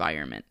kind of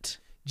environment.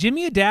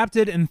 Jimmy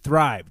adapted and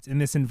thrived in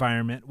this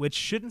environment, which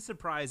shouldn't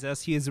surprise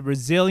us. He is a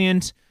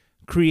resilient,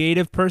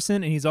 creative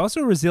person, and he's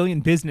also a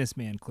resilient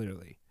businessman,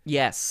 clearly.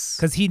 Yes.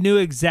 Because he knew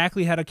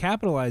exactly how to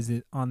capitalize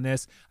on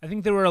this. I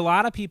think there were a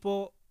lot of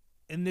people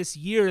in this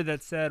year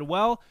that said,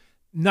 well,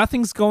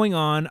 nothing's going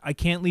on. I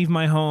can't leave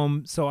my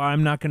home, so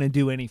I'm not going to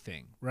do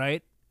anything,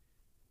 right?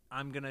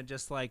 I'm going to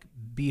just like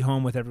be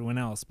home with everyone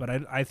else. But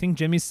I think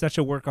Jimmy's such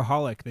a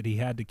workaholic that he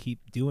had to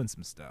keep doing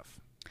some stuff.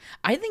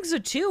 I think so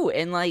too,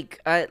 and like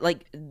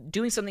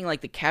doing something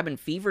like the Cabin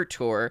Fever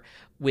tour,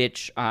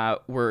 which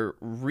were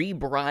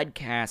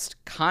rebroadcast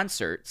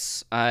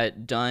concerts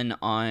done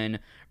on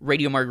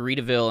Radio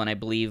Margaritaville and I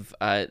believe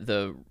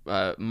the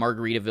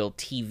Margaritaville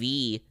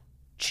TV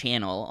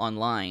channel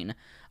online.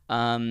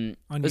 On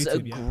it was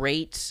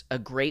YouTube, a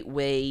great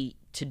way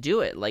to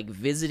do it, like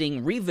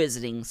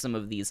revisiting some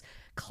of these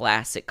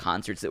classic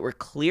concerts that were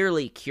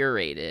clearly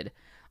curated.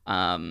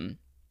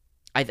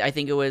 I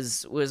think it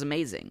was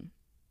amazing.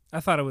 I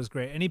thought it was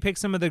great. And he picked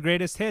some of the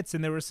greatest hits,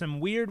 and there were some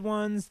weird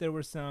ones. There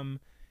were some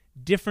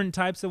different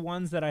types of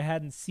ones that I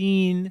hadn't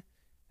seen.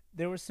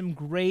 There were some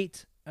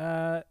great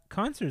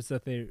concerts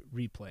that they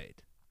replayed.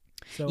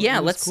 So yeah,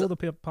 it was let's cool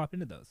to pop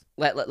into those.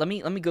 Let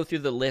me go through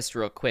the list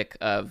real quick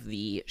of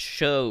the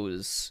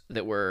shows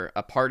that were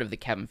a part of the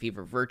Cabin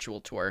Fever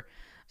virtual tour.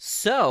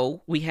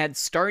 So we had,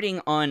 starting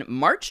on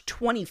March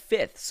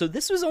 25th, so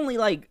this was only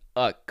like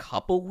a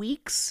couple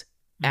weeks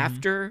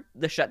after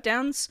the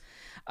shutdowns,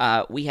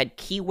 we had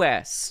Key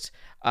West,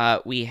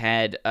 we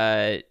had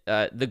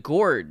the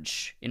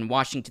Gorge in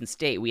Washington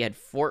State, we had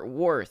Fort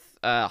Worth,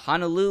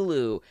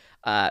 Honolulu,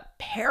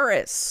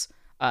 Paris,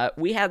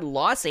 we had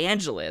Los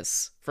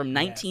Angeles from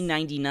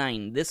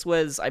 1999. Yes. This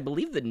was, I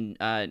believe,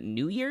 the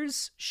New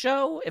Year's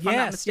show, if I'm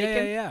not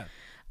mistaken.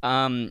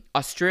 Yeah.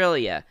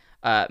 Australia,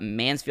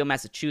 Mansfield,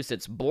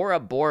 Massachusetts,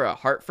 Bora Bora,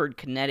 Hartford,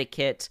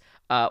 Connecticut,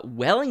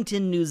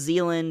 Wellington, New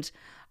Zealand,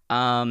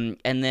 and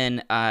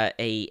then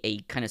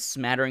a kind of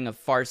smattering of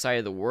Far Side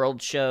of the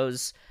World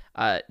shows,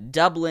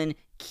 Dublin,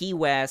 Key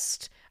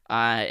West,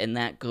 and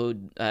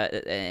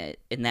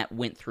that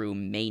went through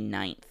May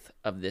 9th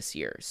of this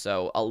year.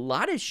 So a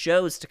lot of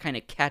shows to kind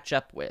of catch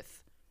up with.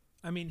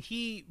 I mean,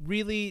 he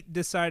really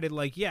decided,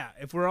 like, yeah,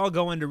 if we're all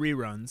going to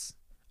reruns,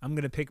 I'm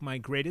going to pick my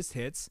greatest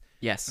hits.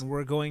 Yes. And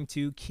we're going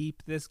to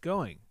keep this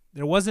going.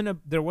 There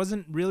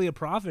wasn't really a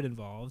profit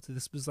involved.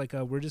 This was like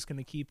we're just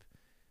going to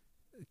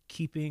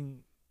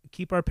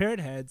keep our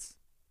Parrotheads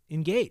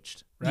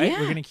engaged, right? Yeah.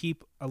 We're going to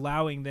keep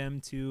allowing them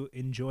to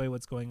enjoy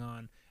what's going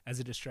on as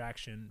a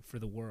distraction for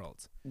the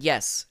world.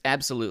 Yes,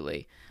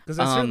 absolutely. Because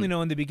I certainly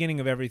know in the beginning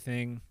of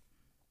everything,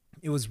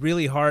 it was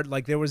really hard.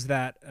 Like, there was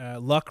that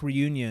Luck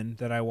reunion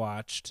that I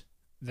watched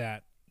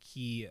that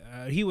he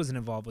wasn't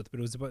involved with, but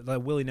it was about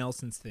like Willie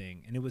Nelson's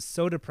thing, and it was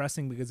so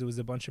depressing because it was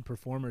a bunch of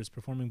performers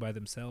performing by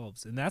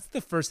themselves, and that's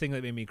the first thing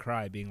that made me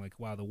cry, being like,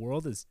 wow, the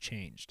world has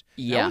changed.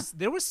 Yeah.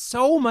 There was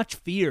so much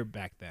fear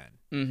back then.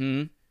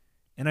 Mm-hmm.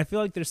 And I feel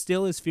like there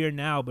still is fear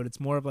now, but it's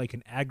more of like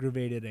an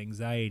aggravated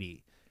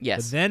anxiety.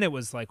 Yes. But then it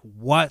was like,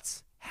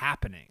 what's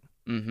happening?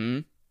 Mm-hmm.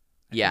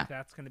 I think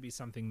that's going to be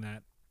something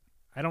that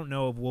I don't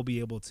know if we'll be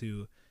able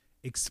to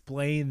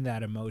explain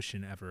that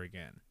emotion ever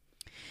again.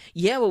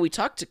 Yeah, well, we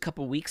talked a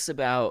couple weeks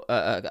ago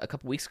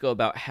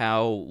about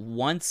how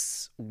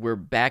once we're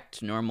back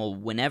to normal,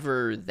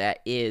 whenever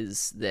that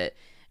is, that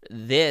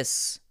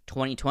this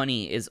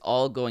 2020 is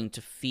all going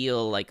to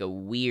feel like a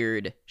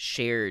weird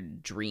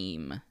shared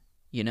dream,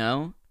 you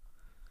know?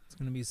 It's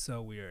going to be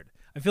so weird.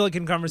 I feel like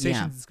in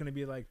conversations it's going to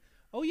be like,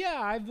 oh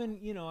yeah,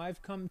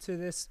 I've come to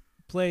this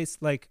place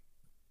like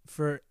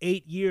for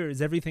 8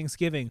 years every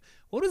Thanksgiving.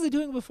 What was I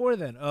doing before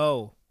then?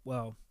 Oh,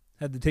 well,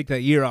 had to take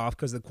that year off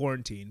because of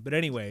quarantine. But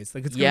anyways,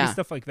 like, it's going to be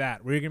stuff like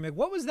that where you're going to be like,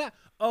 what was that?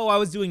 Oh, I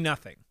was doing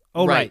nothing.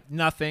 Oh, right.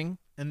 Nothing.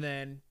 And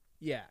then,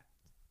 yeah.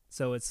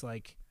 So it's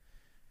like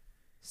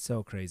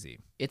so crazy.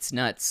 It's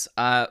nuts.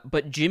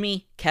 But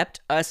Jimmy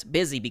kept us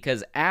busy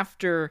because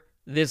after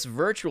this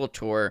virtual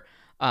tour,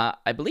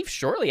 I believe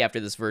shortly after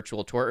this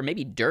virtual tour, or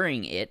maybe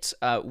during it,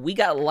 we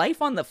got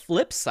Life on the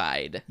Flip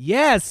Side.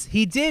 Yes,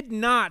 he did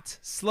not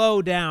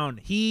slow down.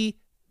 He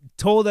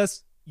told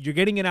us, you're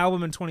getting an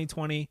album in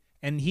 2020.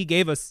 And he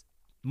gave us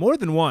more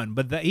than one,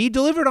 but he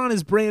delivered on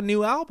his brand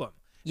new album.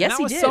 Yes,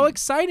 he did. That was so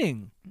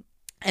exciting.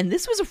 And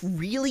this was a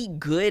really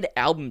good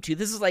album, too.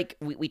 This is like,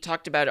 we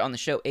talked about it on the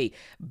show, a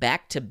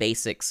back to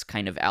basics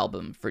kind of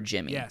album for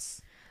Jimmy.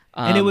 Yes.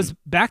 And it was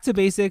back to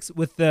basics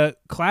with the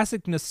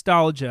classic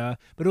nostalgia,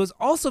 but it was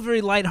also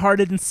very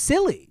lighthearted and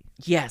silly.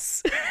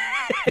 Yes.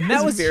 And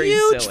that was very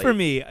huge silly. for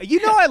me.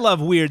 You know I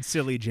love weird,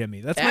 silly Jimmy.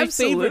 That's my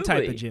favorite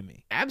type of Absolutely.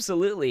 Jimmy.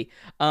 Absolutely.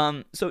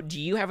 So do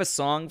you have a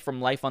song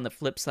from Life on the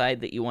Flip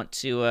Side that you want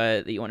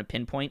to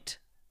pinpoint?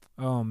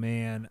 Oh,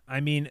 man.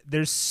 I mean,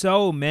 there's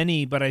so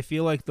many, but I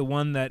feel like the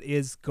one that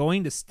is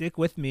going to stick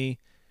with me.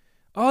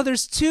 Oh,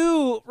 there's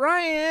two.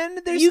 Ryan,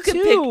 there's You two.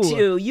 can pick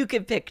two. You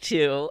can pick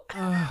two.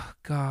 Oh,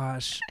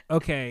 gosh.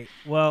 Okay.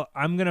 Well,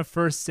 I'm going to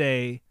first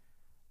say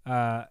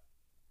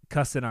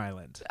Cussin'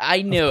 Island.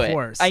 I knew Of it.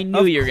 course. I knew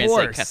Of you were going to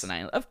say course. Cussin'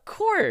 Island. Of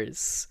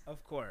course.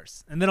 Of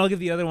course. And then I'll give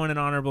the other one an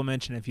honorable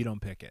mention if you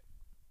don't pick it.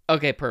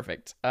 Okay,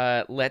 perfect.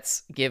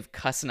 Let's give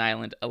Cussin'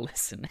 Island a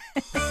listen.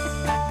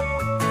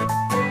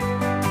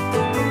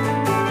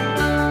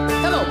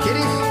 Hello,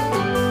 kitties.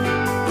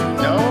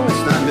 No,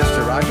 it's not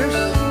Mr. Rogers.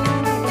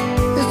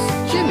 It's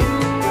Jimmy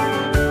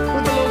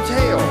with a little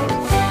tail.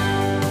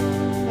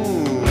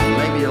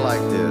 Maybe you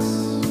like this.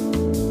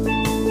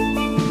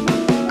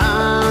 I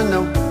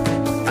know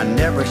I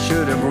never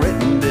should have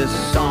written this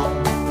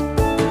song.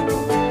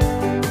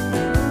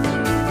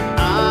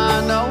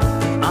 I know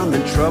I'm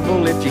in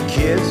trouble if you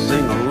kids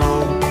sing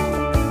along.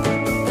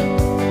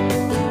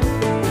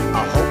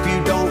 I hope you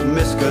don't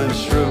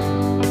misconstrue.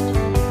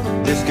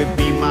 This could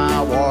be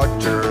my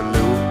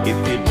Waterloo if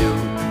you do.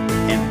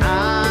 And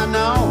I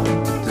know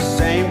the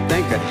same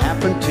thing could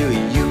happen to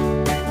you.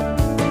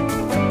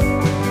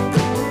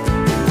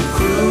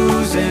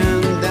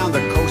 Cruising down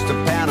the coast of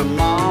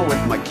Panama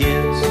with my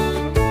kids.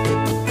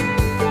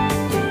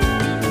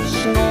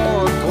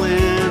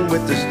 Snorkeling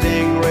with the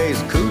stingrays,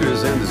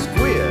 cooters, and the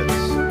squids.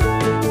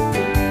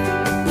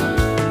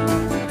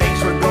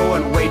 Things were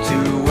going way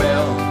too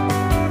well.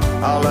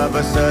 All of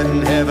a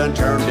sudden heaven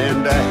turned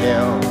into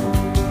hell.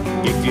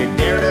 If you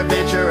dare to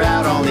venture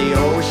out on the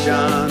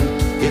ocean,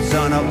 it's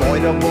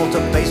unavoidable to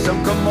face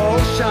some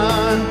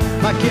commotion.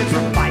 My kids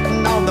were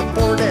fighting on the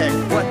foredeck.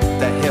 What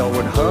the hell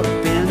would Huck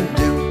Finn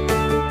do?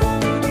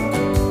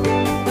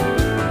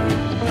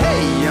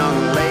 Hey,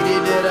 young lady,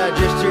 did I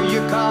just hear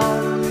you call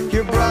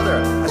your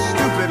brother a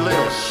stupid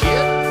little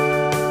shit?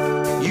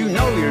 You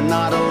know you're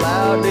not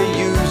allowed to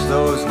use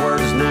those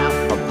words now.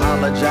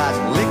 Apologize,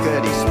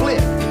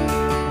 lickety-split.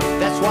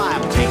 That's why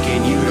I'm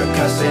taking you to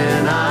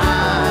Cussin'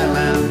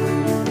 Island.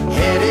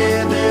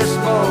 Headed this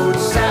boat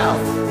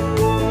south.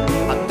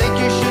 I think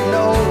you should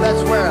know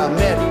that's where I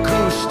met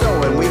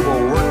Cousteau, and we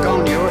will work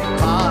on your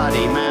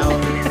potty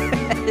mouth.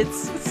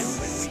 It's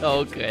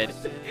so good.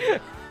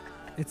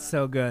 It's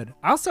so good.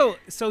 Also,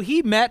 so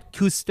he met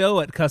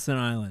Cousteau at Cussin'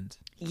 Island.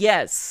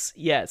 Yes,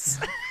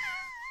 yes.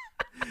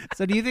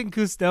 So do you think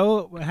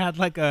Cousteau had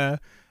like a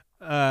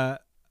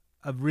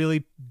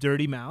really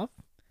dirty mouth?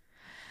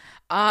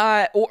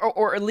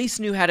 Or at least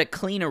knew how to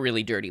clean a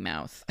really dirty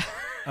mouth.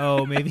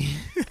 Oh, maybe.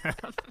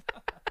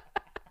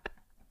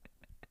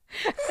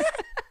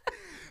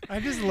 I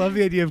just love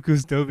the idea of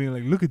Cousteau being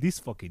like, look at this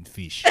fucking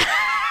fish.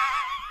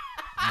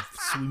 I'm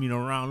swimming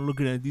around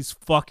looking at these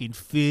fucking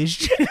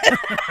fish.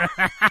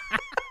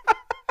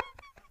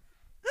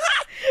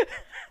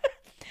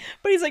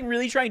 But he's like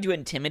really trying to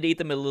intimidate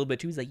them a little bit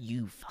too. He's like,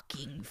 you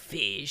fucking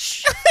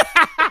fish.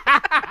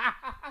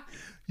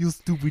 You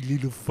stupid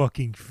little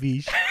fucking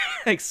fish.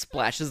 Like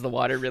splashes the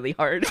water really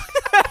hard.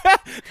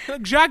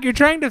 Look, Jacques, you're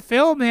trying to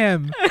film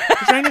him. You're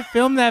trying to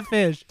film that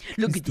fish.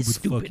 Look You at this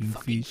stupid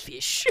fucking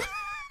fish.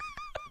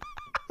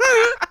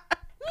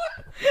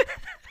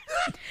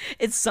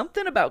 It's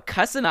something about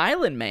Cussin'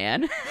 Island,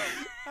 man.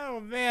 Oh,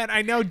 man.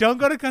 I know. Don't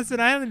go to Cussin'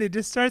 Island. It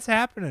just starts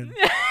happening.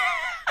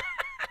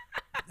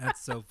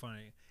 That's so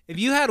funny. If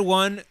you had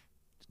one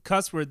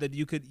cuss word that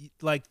you could,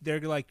 like, they're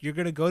like, you're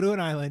going to go to an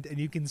island and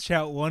you can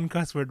shout one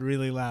cuss word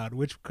really loud,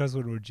 which cuss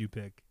word would you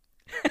pick?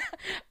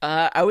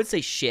 I would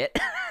say shit.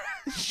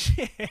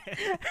 Shit.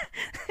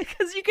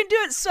 Because you can do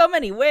it so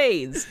many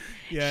ways.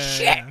 Yeah.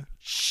 Shit.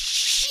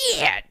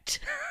 Shit.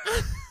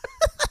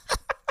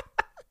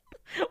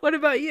 What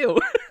about you?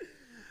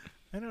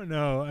 I don't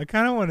know. I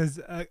kind of want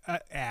to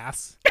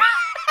ass.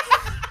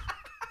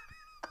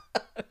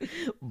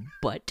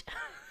 But.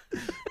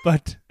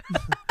 But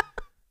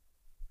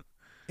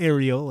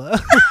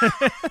areola.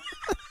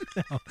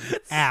 No.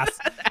 Ass.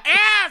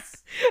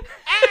 Ass.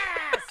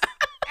 Ass.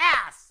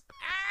 Ass.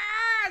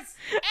 Ass.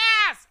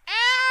 Ass.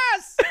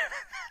 Ass.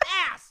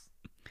 Ass.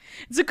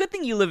 It's a good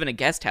thing you live in a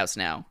guest house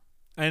now.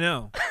 I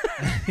know.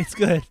 It's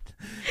good.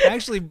 I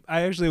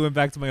actually went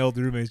back to my old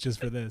roommates just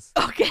for this.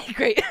 Okay,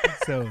 great.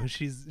 So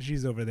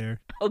she's over there.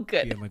 Oh,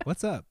 good. I'm like,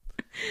 what's up?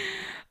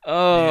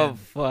 Oh, Man.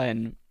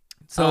 fun.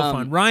 So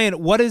fun.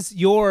 Ryan, what is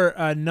your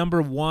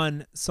number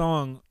one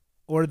song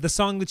or the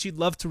song that you'd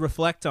love to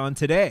reflect on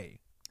today?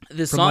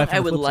 The From song Life on I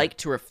the would Flip like Side.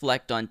 to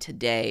reflect on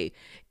today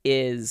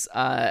is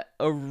a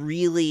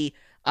really...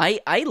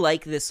 I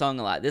like this song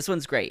a lot. This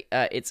one's great.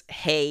 It's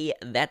Hey,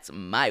 That's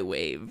My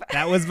Wave.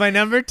 That was my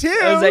number two.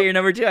 Oh, is that your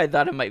number two? I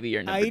thought it might be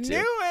your number I two.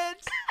 knew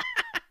it.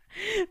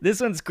 This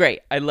one's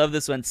great. I love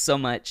this one so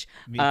much.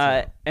 Me too.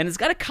 And it's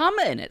got a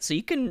comma in it, so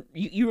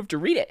you have to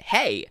read it.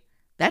 Hey,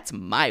 That's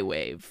my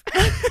wave.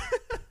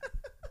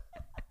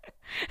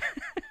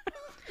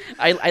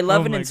 I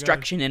love an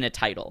instruction in a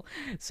title.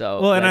 So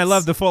well, and I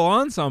love the full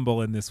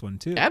ensemble in this one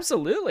too.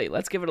 Absolutely.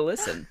 Let's give it a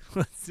listen.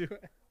 Let's do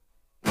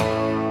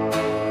it.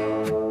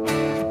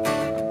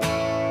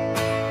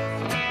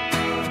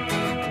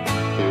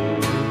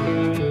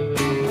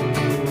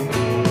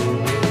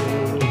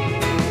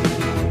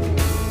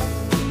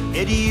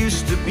 It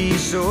used to be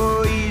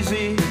so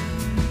easy.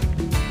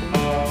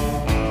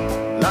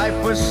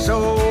 Life was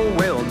so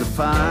well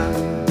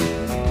defined.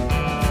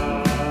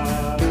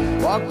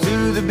 Walk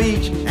to the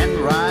beach and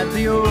ride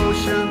the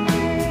ocean.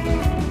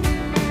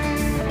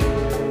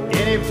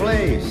 Any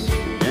place,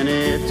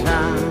 any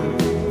time.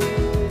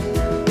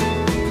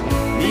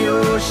 The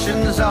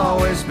ocean's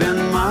always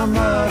been my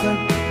mother.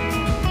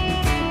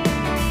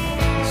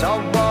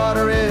 Salt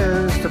water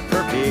is the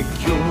perfect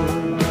cure.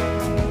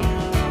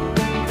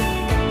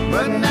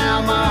 But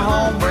now my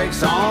home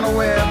breaks on a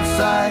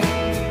website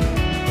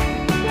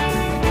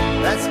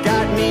that's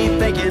got me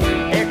thinking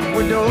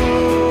Ecuador.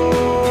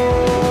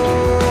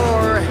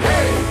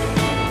 Hey,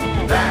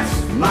 that's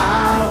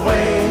my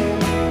way.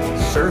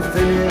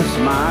 Surfing is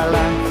my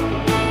life.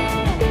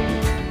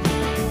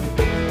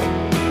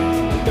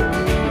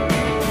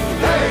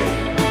 Hey,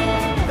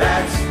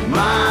 that's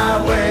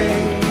my way.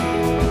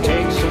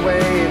 Takes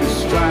away the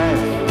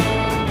strife.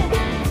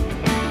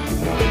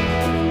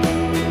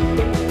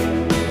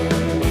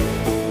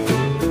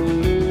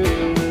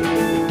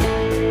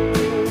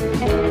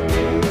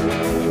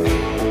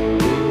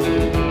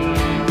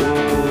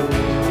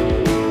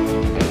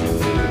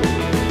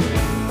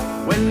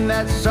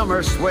 That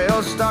summer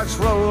swell starts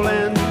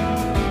rolling,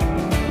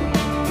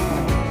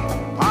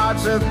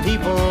 pods of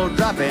people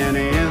dropping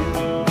in,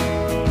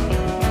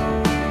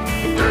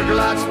 dirt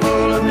lots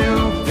full of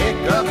new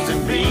pickups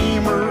and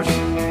beamers.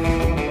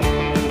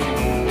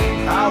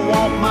 I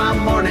want my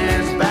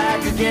mornings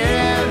back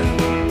again.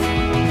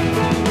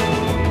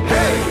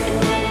 Hey,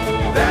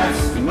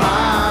 that's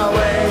my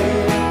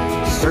way.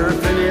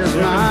 Surfing is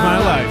my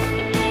life.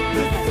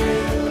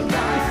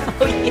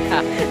 Oh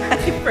yeah,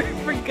 I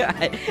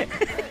forgot.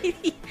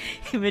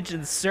 He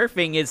mentioned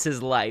surfing is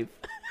his life.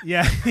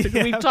 Yeah,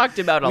 We've talked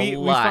about a lot. We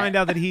find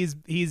out that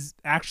he's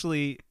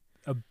actually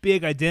a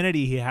big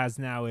identity he has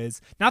now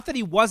is not that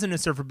he wasn't a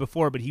surfer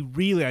before, but he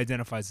really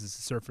identifies as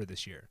a surfer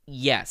this year.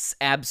 Yes,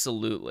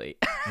 absolutely.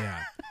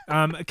 Yeah.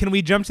 Can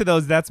we jump to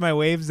those "That's My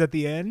Waves" at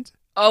the end?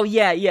 Oh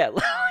yeah.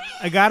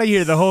 I gotta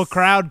hear the whole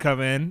crowd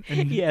come in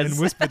and, Yes. and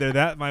whisper their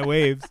 "That my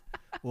waves,"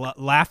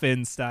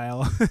 laugh-in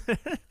style.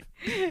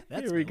 Here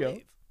we go.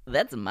 wave.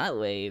 That's my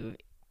wave.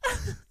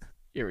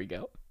 Here we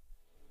go.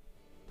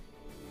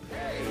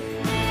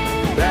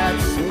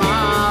 That's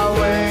my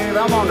wave.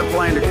 I'm on the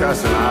plane to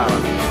Cussin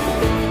Island.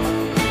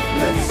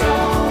 Let's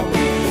all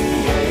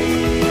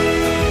behave.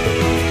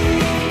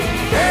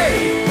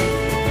 Hey,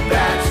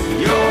 that's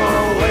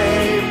your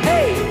wave.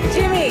 Hey,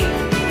 Jimmy,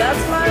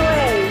 that's my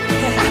wave.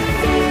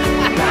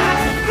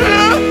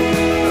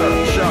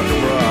 Oh, shut up,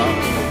 bro.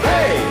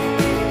 Hey,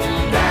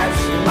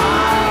 that's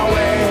my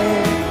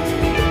wave.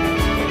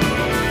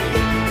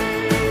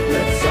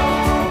 Let's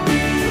all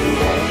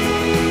behave.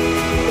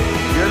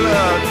 Good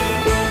luck.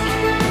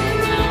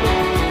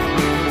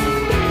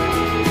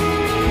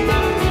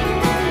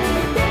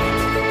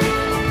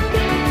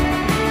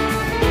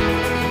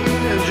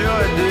 Enjoy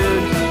it,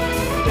 dude.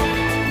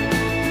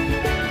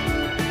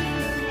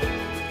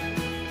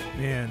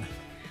 Man,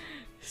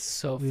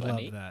 So we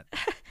funny. love that.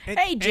 And,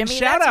 Hey, and Jimmy,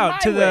 shout that's out my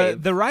to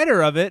wave. the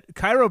writer of it,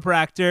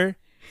 chiropractor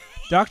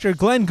Dr.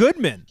 Glenn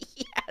Goodman.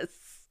 Yes.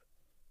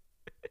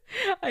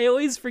 I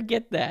always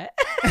forget that.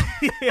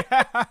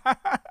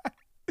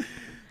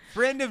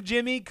 Friend of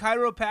Jimmy,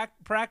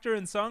 chiropractor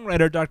and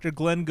songwriter Dr.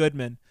 Glenn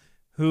Goodman,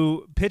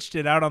 who pitched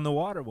it out on the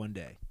water one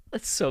day.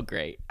 That's so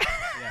great.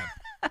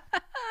 Yeah.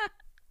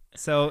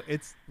 So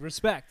it's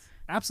respect,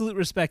 absolute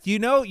respect. You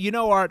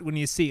know art when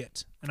you see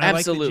it, and I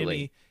like that Absolutely.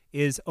 Jimmy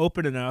is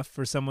open enough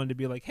for someone to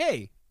be like,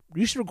 "Hey,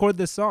 you should record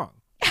this song."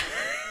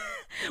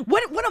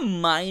 What a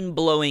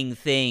mind-blowing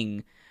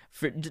thing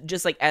for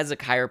just like as a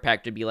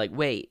chiropractor to be like,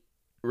 wait,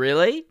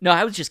 really? No,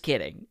 I was just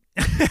kidding.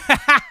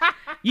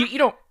 you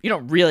don't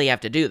really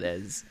have to do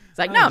this. It's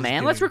like, I no, was just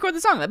man, let's kidding. record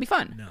the song. That'd be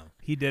fun. No,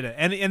 he did it,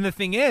 and the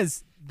thing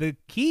is, the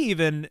key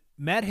even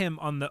met him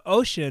on the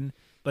ocean,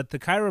 but the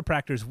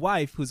chiropractor's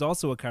wife, who's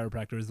also a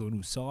chiropractor, is the one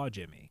who saw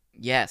Jimmy.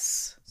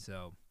 Yes.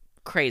 So,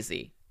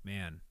 Crazy.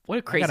 man, What a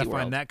I crazy gotta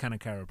world. find that kind of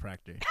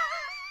chiropractor.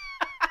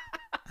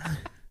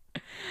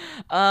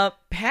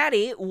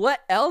 Patty,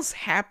 what else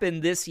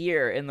happened this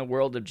year in the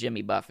world of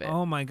Jimmy Buffett?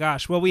 Oh my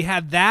gosh! Well, we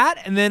had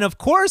that, and then of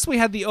course we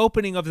had the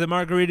opening of the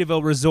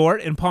Margaritaville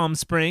Resort in Palm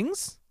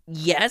Springs.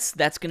 Yes,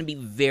 that's going to be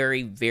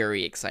very,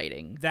 very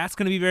exciting. That's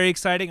going to be very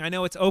exciting. I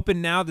know it's open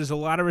now. There's a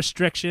lot of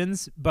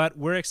restrictions, but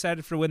we're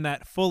excited for when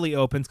that fully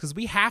opens because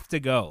we have to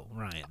go,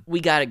 Ryan. We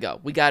got to go.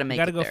 We got to make We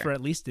got to it go there. for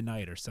at least a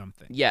night or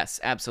something. Yes,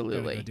 We gotta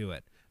absolutely. go do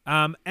it.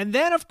 And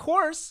then, of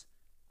course,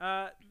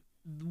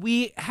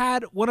 we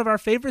had one of our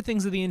favorite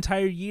things of the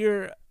entire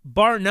year,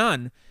 bar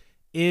none,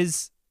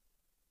 is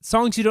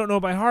Songs You Don't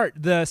Know by Heart,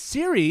 the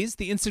series,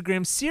 the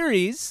Instagram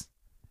series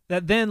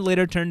that then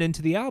later turned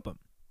into the album.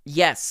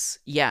 Yes,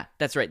 yeah,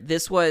 that's right.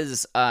 This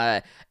was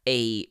a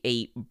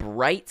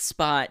bright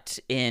spot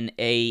in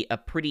a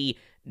pretty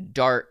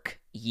dark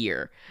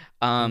year.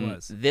 It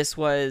was. This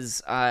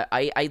was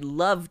I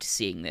loved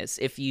seeing this.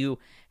 If you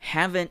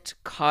haven't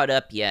caught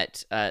up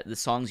yet, the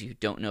Songs You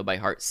Don't Know by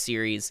Heart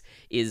series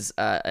is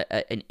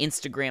an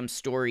Instagram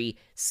story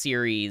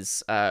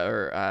series,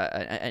 or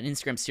an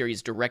Instagram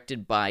series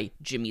directed by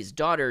Jimmy's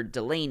daughter,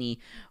 Delaney,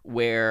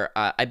 where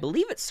I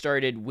believe it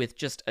started with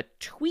just a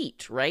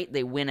tweet, right?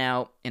 They went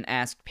out and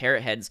asked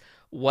Parrotheads,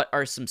 what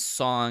are some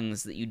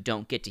songs that you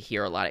don't get to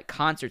hear a lot at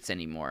concerts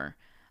anymore?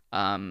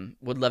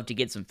 Would love to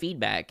get some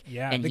feedback.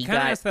 Yeah, and they he kind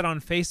of got asked that on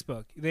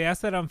Facebook. They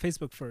asked that on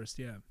Facebook first,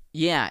 yeah.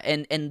 Yeah,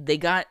 and they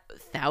got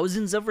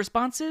thousands of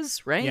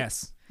responses, right?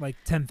 Yes, like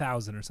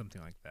 10,000 or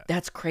something like that.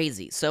 That's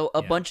crazy. So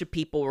a bunch of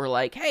people were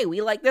like, hey, we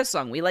like this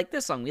song, we like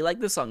this song, we like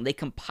this song. They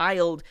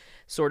compiled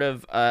sort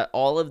of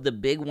all of the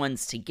big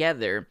ones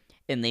together,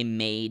 and they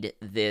made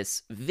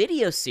this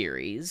video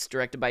series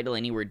directed by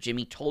Delaney where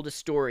Jimmy told a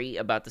story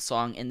about the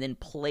song and then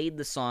played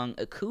the song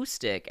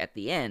acoustic at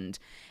the end.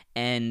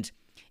 And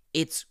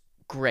it's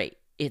great.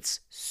 It's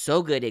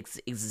so good. It's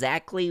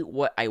exactly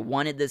what I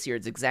wanted this year.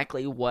 It's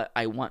exactly what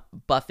I want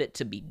Buffett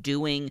to be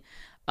doing.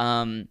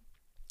 And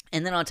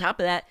then on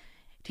top of that,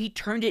 he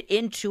turned it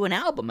into an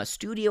album, a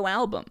studio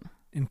album.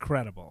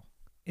 Incredible.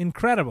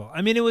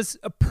 I mean, it was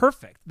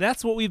perfect.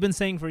 That's what we've been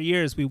saying for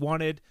years. We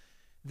wanted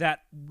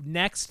that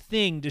next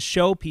thing to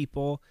show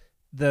people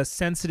the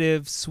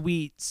sensitive,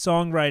 sweet,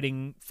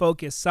 songwriting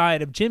focused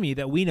side of Jimmy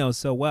that we know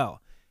so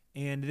well.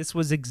 And this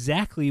was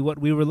exactly what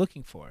we were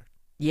looking for.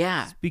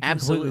 Yeah, Speaking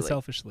absolutely. completely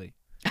selfishly.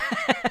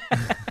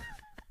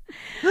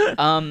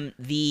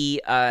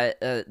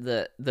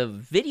 The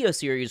video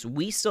series,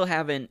 we still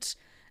haven't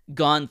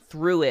gone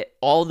through it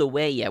all the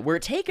way yet. We're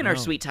taking our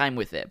sweet time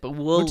with it, but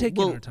we're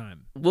taking our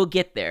time. We'll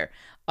get there.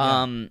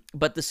 Yeah.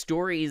 But the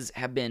stories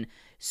have been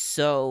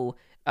so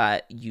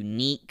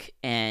unique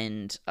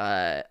and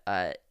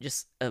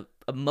just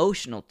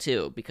emotional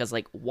too, because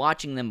like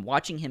watching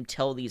him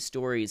tell these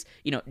stories,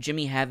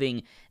 Jimmy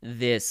having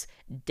this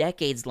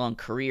decades-long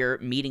career,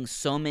 meeting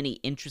so many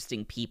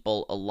interesting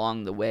people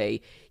along the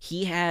way.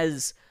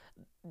 He's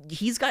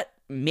got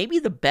maybe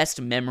the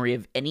best memory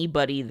of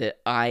anybody that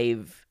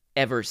I've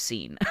ever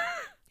seen.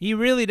 He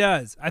really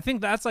does. I think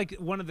that's like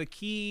one of the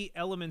key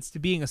elements to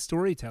being a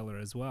storyteller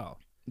as well.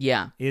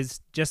 Yeah.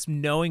 Is just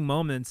knowing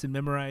moments and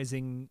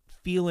memorizing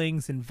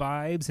feelings and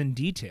vibes and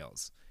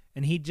details.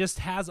 And he just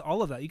has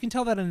all of that. You can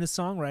tell that in his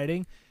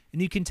songwriting,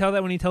 and you can tell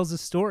that when he tells his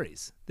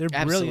stories. They're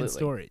brilliant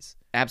stories.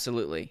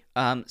 Absolutely.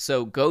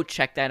 So go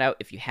check that out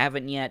if you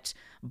haven't yet.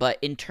 But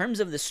in terms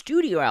of the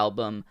studio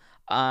album,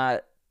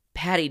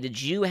 Patty,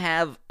 did you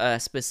have a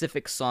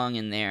specific song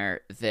in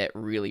there that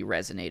really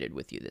resonated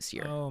with you this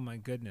year? Oh, my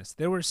goodness.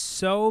 There were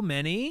so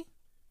many,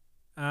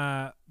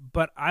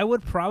 but I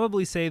would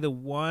probably say the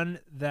one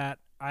that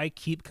I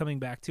keep coming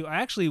back to. I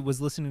actually was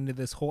listening to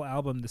this whole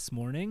album this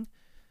morning.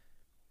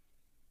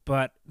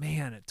 But,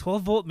 man,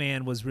 12 Volt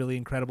Man was really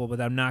incredible,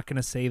 but I'm not going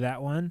to say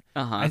that one.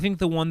 I think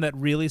the one that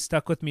really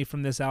stuck with me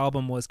from this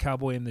album was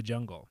Cowboy in the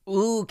Jungle.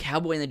 Ooh,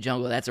 Cowboy in the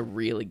Jungle. That's a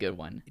really good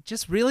one. It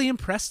just really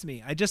impressed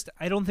me. I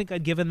don't think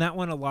I'd given that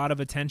one a lot of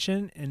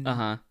attention.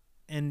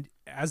 And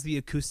as the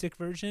acoustic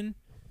version,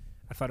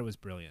 I thought it was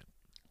brilliant.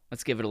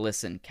 Let's give it a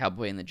listen.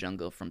 Cowboy in the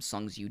Jungle from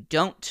Songs You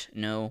Don't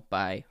Know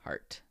by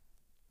Heart.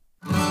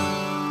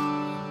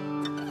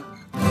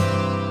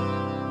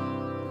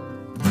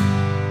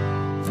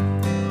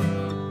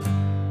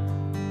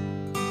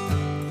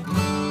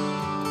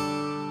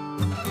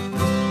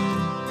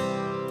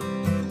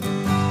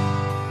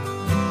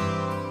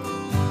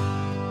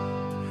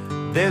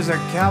 There's a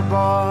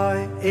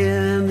cowboy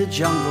in the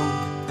jungle,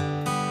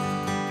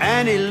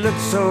 and he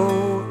looks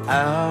so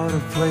out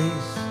of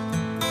place,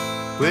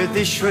 with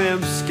his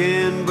shrimp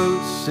skin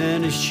boots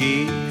and his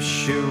cheap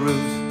cheroot.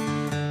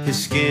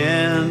 His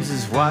skin's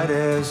as white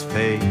as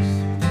paste.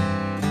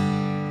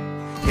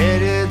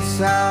 Headed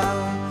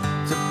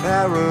south to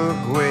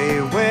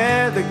Paraguay,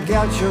 where the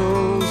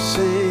gauchos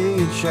sing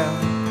and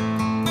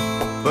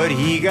shout. But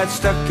he got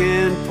stuck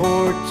in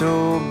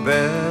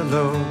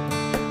Portobello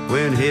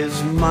when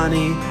his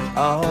money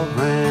all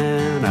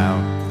ran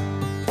out.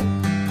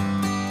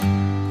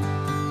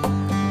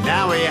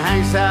 Now he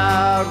hangs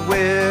out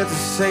with a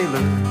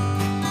sailor,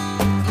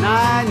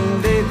 night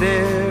and day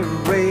they're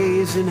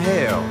raising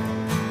hell,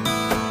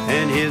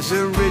 and his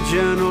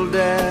original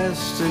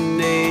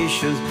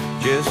destination's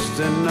just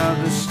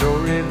another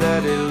story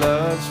that he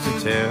loves to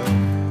tell.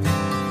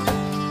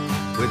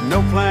 With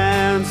no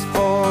plans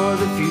for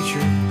the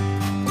future,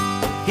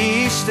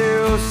 he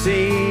still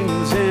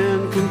seems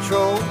in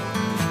control.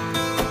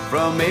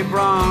 From a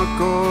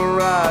Bronco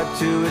ride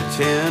to a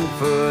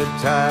 10-foot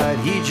tide,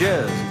 he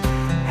just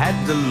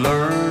had to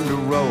learn to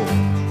roll.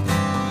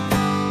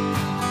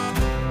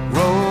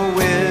 Roll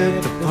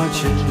with the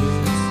punches,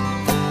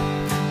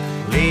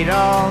 lead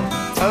all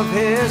of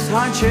his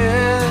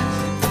hunches.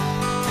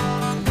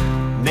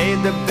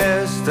 made the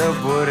best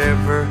of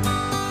whatever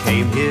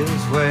came his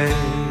way.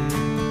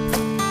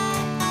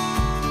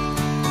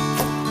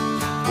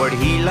 What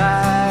he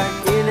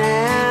lacked in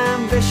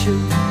ambition,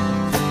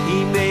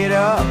 he made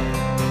up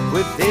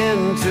with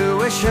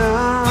intuition,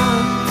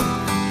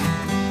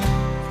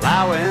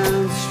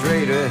 plowing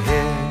straight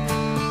ahead,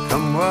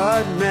 come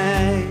what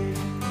may.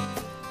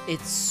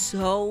 It's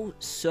so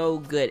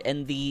good,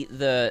 and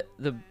the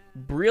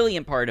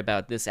brilliant part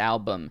about this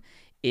album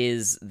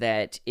is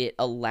that it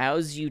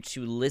allows you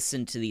to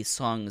listen to these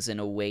songs in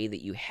a way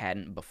that you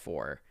hadn't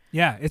before.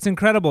 Yeah, it's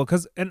incredible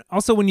and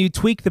also when you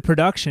tweak the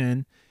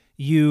production,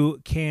 you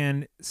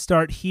can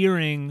start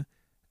hearing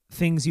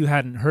things you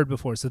hadn't heard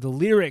before. So the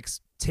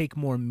lyrics take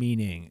more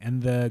meaning,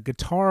 and the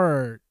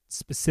guitar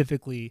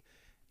specifically,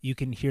 you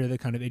can hear the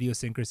kind of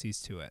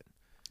idiosyncrasies to it.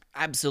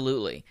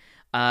 Absolutely.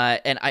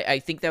 And I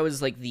think that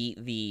was like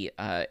the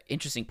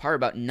interesting part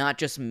about not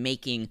just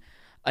making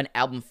an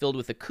album filled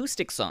with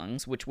acoustic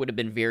songs, which would have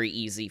been very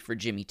easy for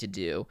Jimmy to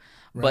do,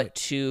 Right. but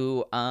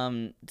to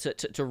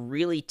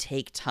really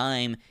take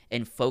time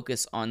and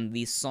focus on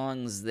these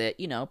songs that,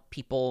 you know,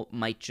 people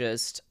might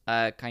just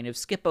kind of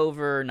skip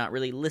over, not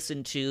really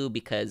listen to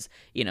because,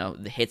 you know,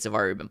 the hits have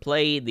already been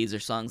played. These are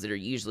songs that are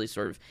usually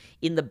sort of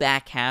in the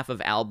back half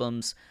of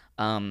albums.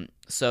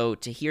 So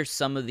to hear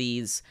some of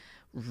these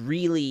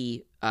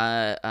really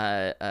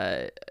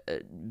been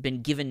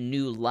given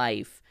new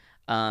life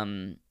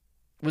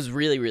was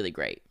really, really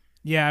great.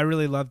 Yeah, I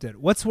really loved it.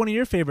 What's one of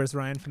your favorites,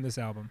 Ryan, from this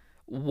album?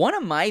 One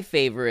of my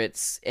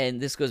favorites,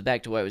 and this goes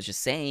back to what I was just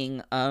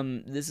saying,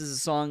 this is a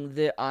song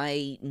that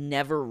I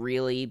never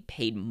really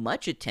paid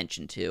much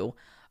attention to,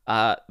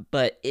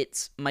 but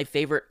it's my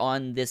favorite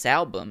on this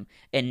album,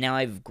 and now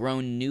I've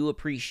grown new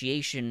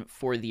appreciation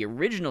for the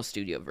original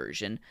studio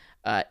version.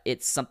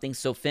 It's Something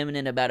So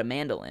Feminine About a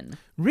Mandolin.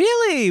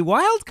 Really?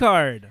 Wild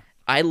card.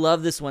 I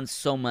love this one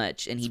so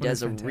much, and he This one is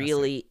does a fantastic.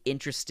 really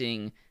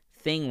interesting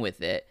thing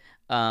with it.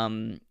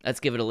 Let's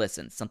give it a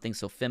listen. Something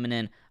So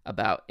Feminine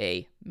About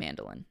a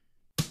Mandolin.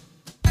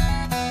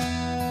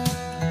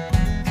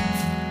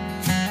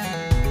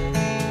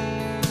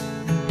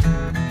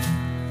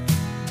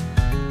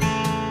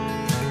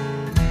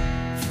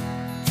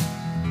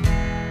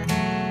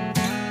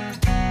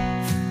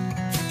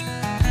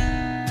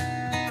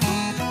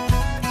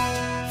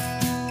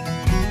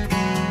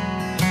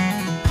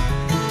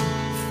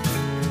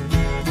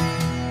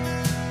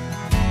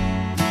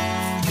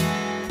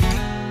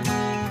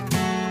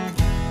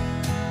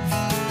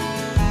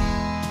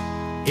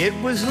 It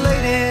was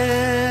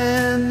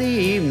late in the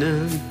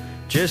evening,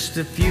 just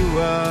a few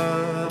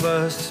of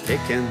us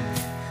picking,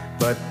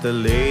 but the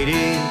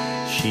lady,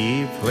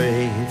 she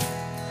played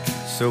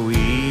so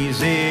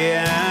easy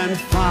and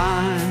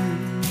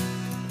fine,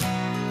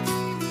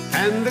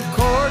 and the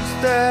chords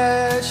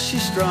that she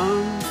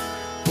strung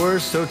were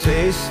so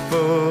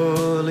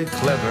tastefully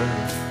clever.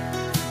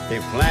 They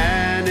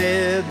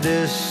planted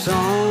this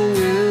song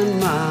in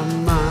my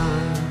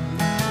mind.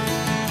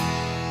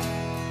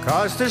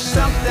 'Cause there's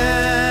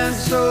something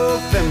so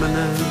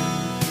feminine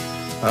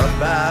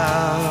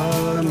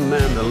about a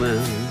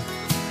mandolin,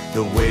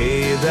 the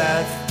way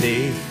that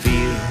they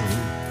feel,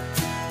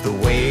 the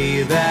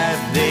way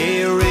that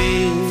they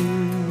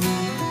ring.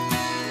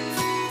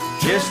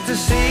 Just to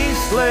see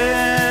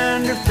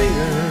slender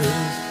fingers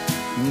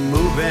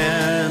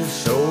moving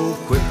so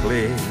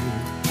quickly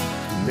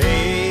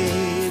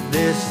made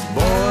this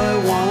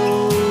boy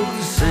want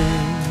to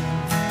sing.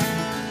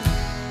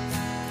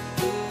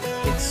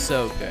 It's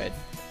so good.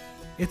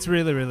 It's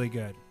really, really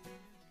good.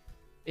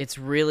 It's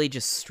really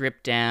just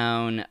stripped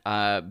down,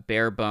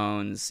 bare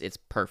bones. It's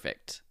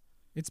perfect.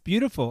 It's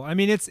beautiful. I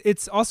mean,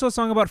 it's also a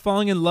song about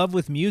falling in love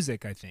with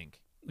music, I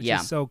think, which Yeah.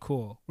 is so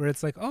cool. Where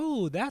it's like,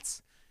 oh,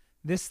 that's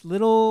this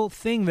little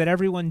thing that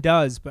everyone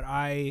does, but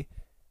I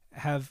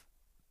have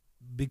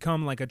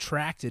become like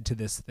attracted to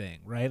this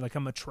thing, right? Like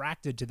I'm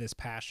attracted to this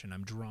passion.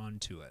 I'm drawn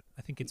to it.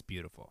 I think it's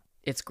beautiful.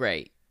 It's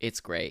great. It's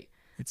great.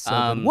 It's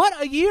so good.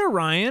 What a year,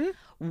 Ryan.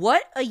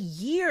 What a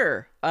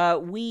year.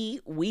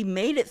 We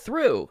made it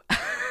through.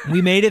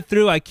 We made it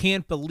through. I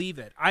can't believe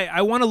it.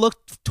 I want to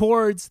look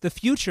towards the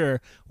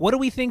future. What do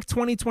we think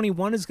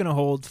 2021 is going to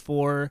hold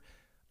for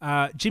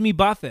Jimmy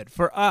Buffett,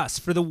 for us,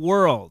 for the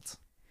world?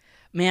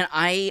 Man,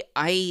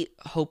 I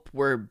hope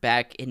we're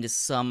back into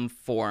some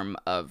form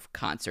of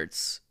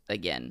concerts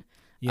again.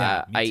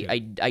 Yeah, me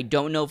too. I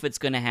don't know if it's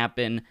going to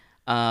happen.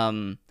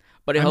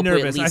 But I I'm hope we at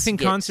nervous. least I think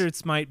get...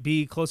 concerts might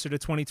be closer to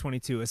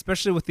 2022,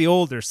 especially with the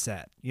older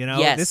set. You know,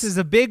 Yes. This is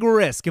a big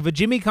risk. If a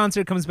Jimmy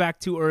concert comes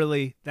back too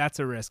early, that's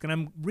a risk. And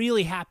I'm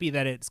really happy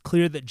that it's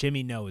clear that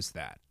Jimmy knows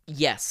that.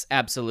 Yes,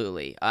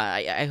 absolutely.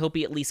 I hope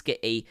we at least get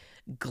a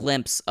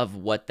glimpse of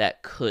what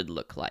that could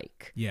look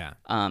like. Yeah.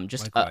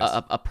 Just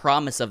likewise. a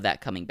promise of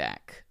that coming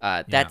back.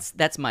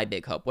 That's my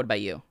big hope. What about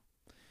you?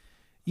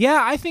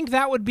 Yeah, I think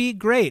that would be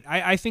great.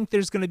 I think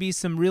there's going to be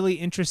some really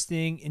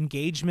interesting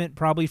engagement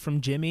probably from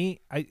Jimmy.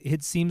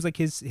 It seems like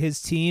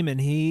his team and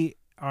he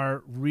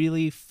are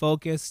really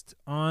focused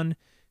on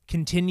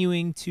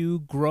continuing to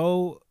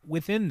grow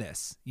within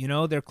this. You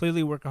know, they're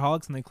clearly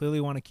workaholics and they clearly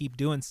want to keep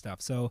doing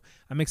stuff. So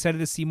I'm excited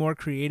to see more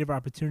creative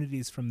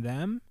opportunities from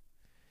them.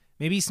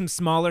 Maybe some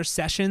smaller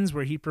sessions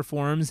where he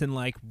performs in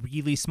like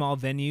really small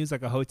venues,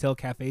 like a hotel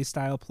cafe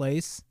style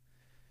place.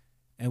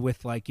 And with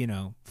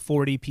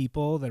 40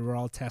 people that were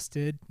all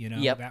tested,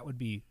 Yep. That would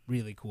be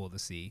really cool to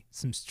see.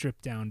 Some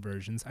stripped down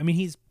versions. I mean,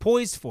 he's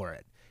poised for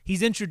it.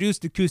 He's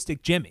introduced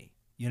Acoustic Jimmy,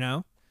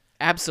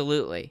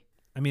 Absolutely.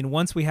 I mean,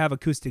 once we have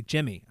Acoustic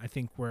Jimmy, I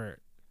think we're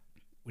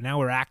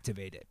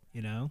activated,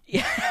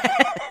 Yeah,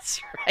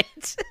 that's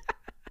right.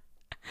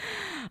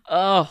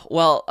 Oh,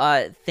 well,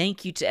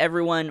 thank you to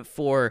everyone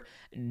for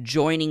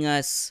joining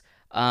us.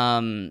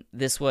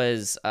 This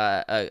was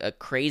a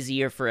crazy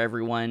year for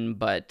everyone,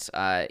 but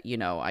I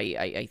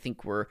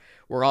think we're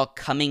all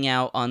coming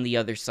out on the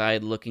other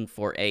side looking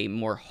for a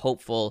more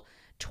hopeful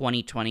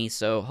 2020.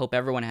 So hope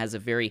everyone has a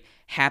very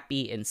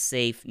happy and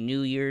safe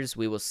New Year's.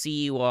 We will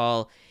see you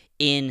all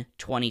in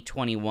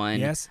 2021.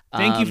 Yes.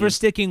 Thank you for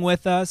sticking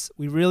with us.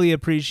 We really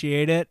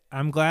appreciate it.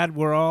 I'm glad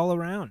we're all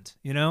around.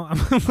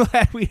 I'm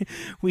glad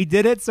we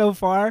did it so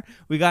far.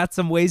 We got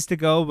some ways to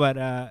go,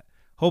 but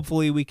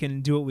hopefully we can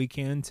do what we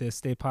can to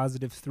stay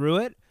positive through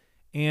it.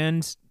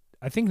 And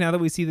I think now that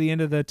we see the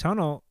end of the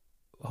tunnel,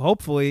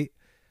 hopefully,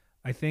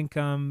 I think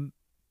we're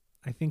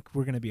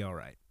going to be all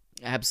right.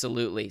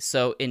 Absolutely.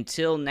 So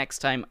until next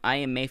time, I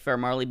am Mayfair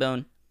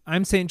Marleybone.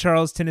 I'm St.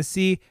 Charles,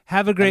 Tennessee.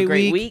 Have a great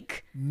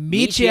week.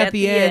 Meet you at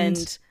the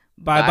end.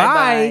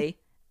 Bye-bye.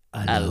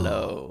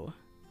 Hello.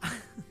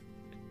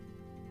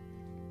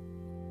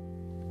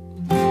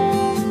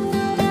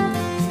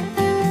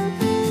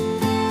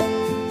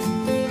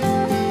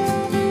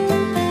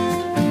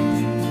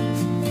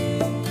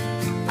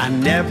 I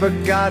never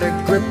got a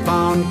grip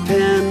on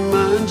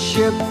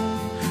penmanship,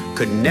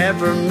 could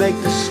never make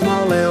the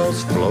small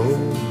L's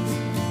flow.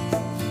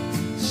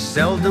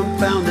 Seldom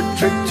found the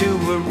trick to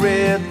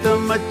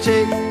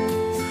arithmetic,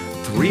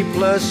 3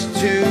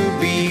 + 2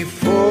 be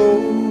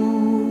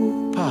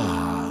 4.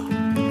 Pa.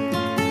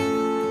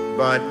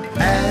 But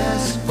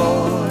as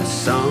for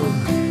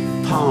some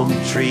palm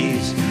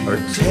trees or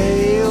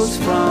tales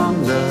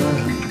from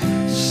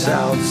the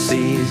South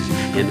Seas,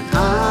 and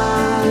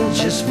I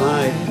just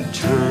might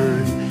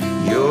turn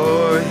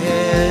your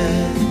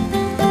head.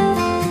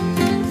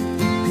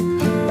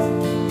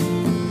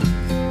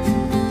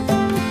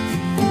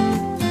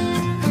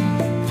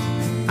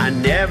 I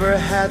never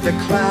had the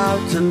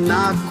clout to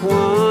knock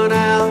one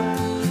out,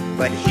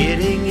 but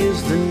hitting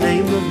is the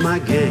name of my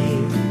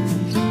game.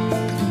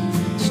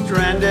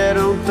 Stranded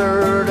on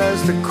third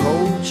as the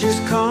coaches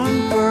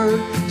convert,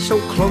 so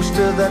close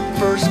to that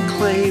first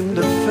claim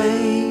to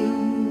fame.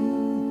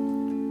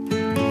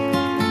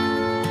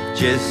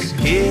 Just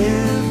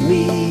give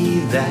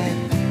me that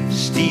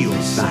steel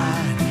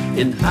side,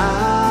 and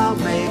I'll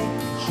make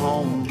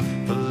home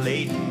for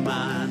late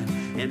mine,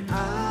 and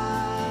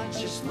I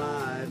just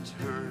might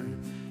turn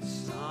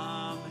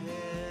some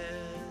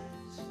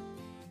heads.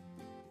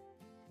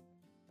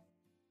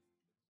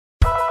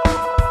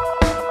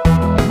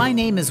 My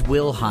name is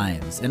Will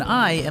Hines, and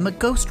I am a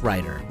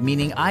ghostwriter,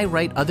 meaning I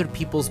write other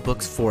people's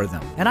books for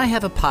them. And I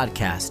have a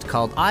podcast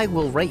called I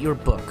Will Write Your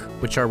Book,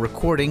 which are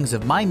recordings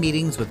of my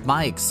meetings with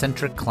my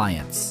eccentric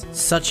clients,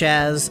 such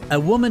as a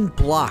woman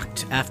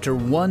blocked after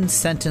one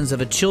sentence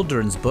of a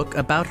children's book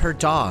about her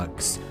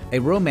dogs, a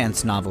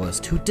romance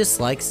novelist who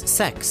dislikes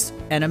sex,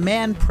 and a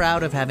man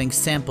proud of having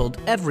sampled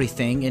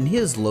everything in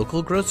his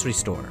local grocery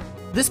store.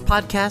 This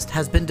podcast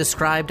has been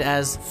described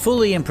as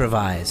fully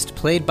improvised,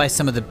 played by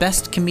some of the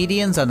best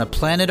comedians on the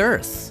planet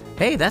Earth.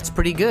 Hey, that's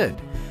pretty good.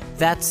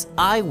 That's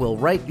I Will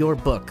Write Your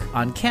Book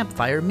on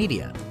Campfire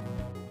Media.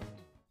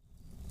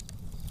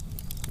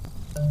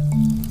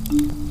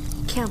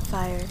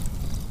 Campfire.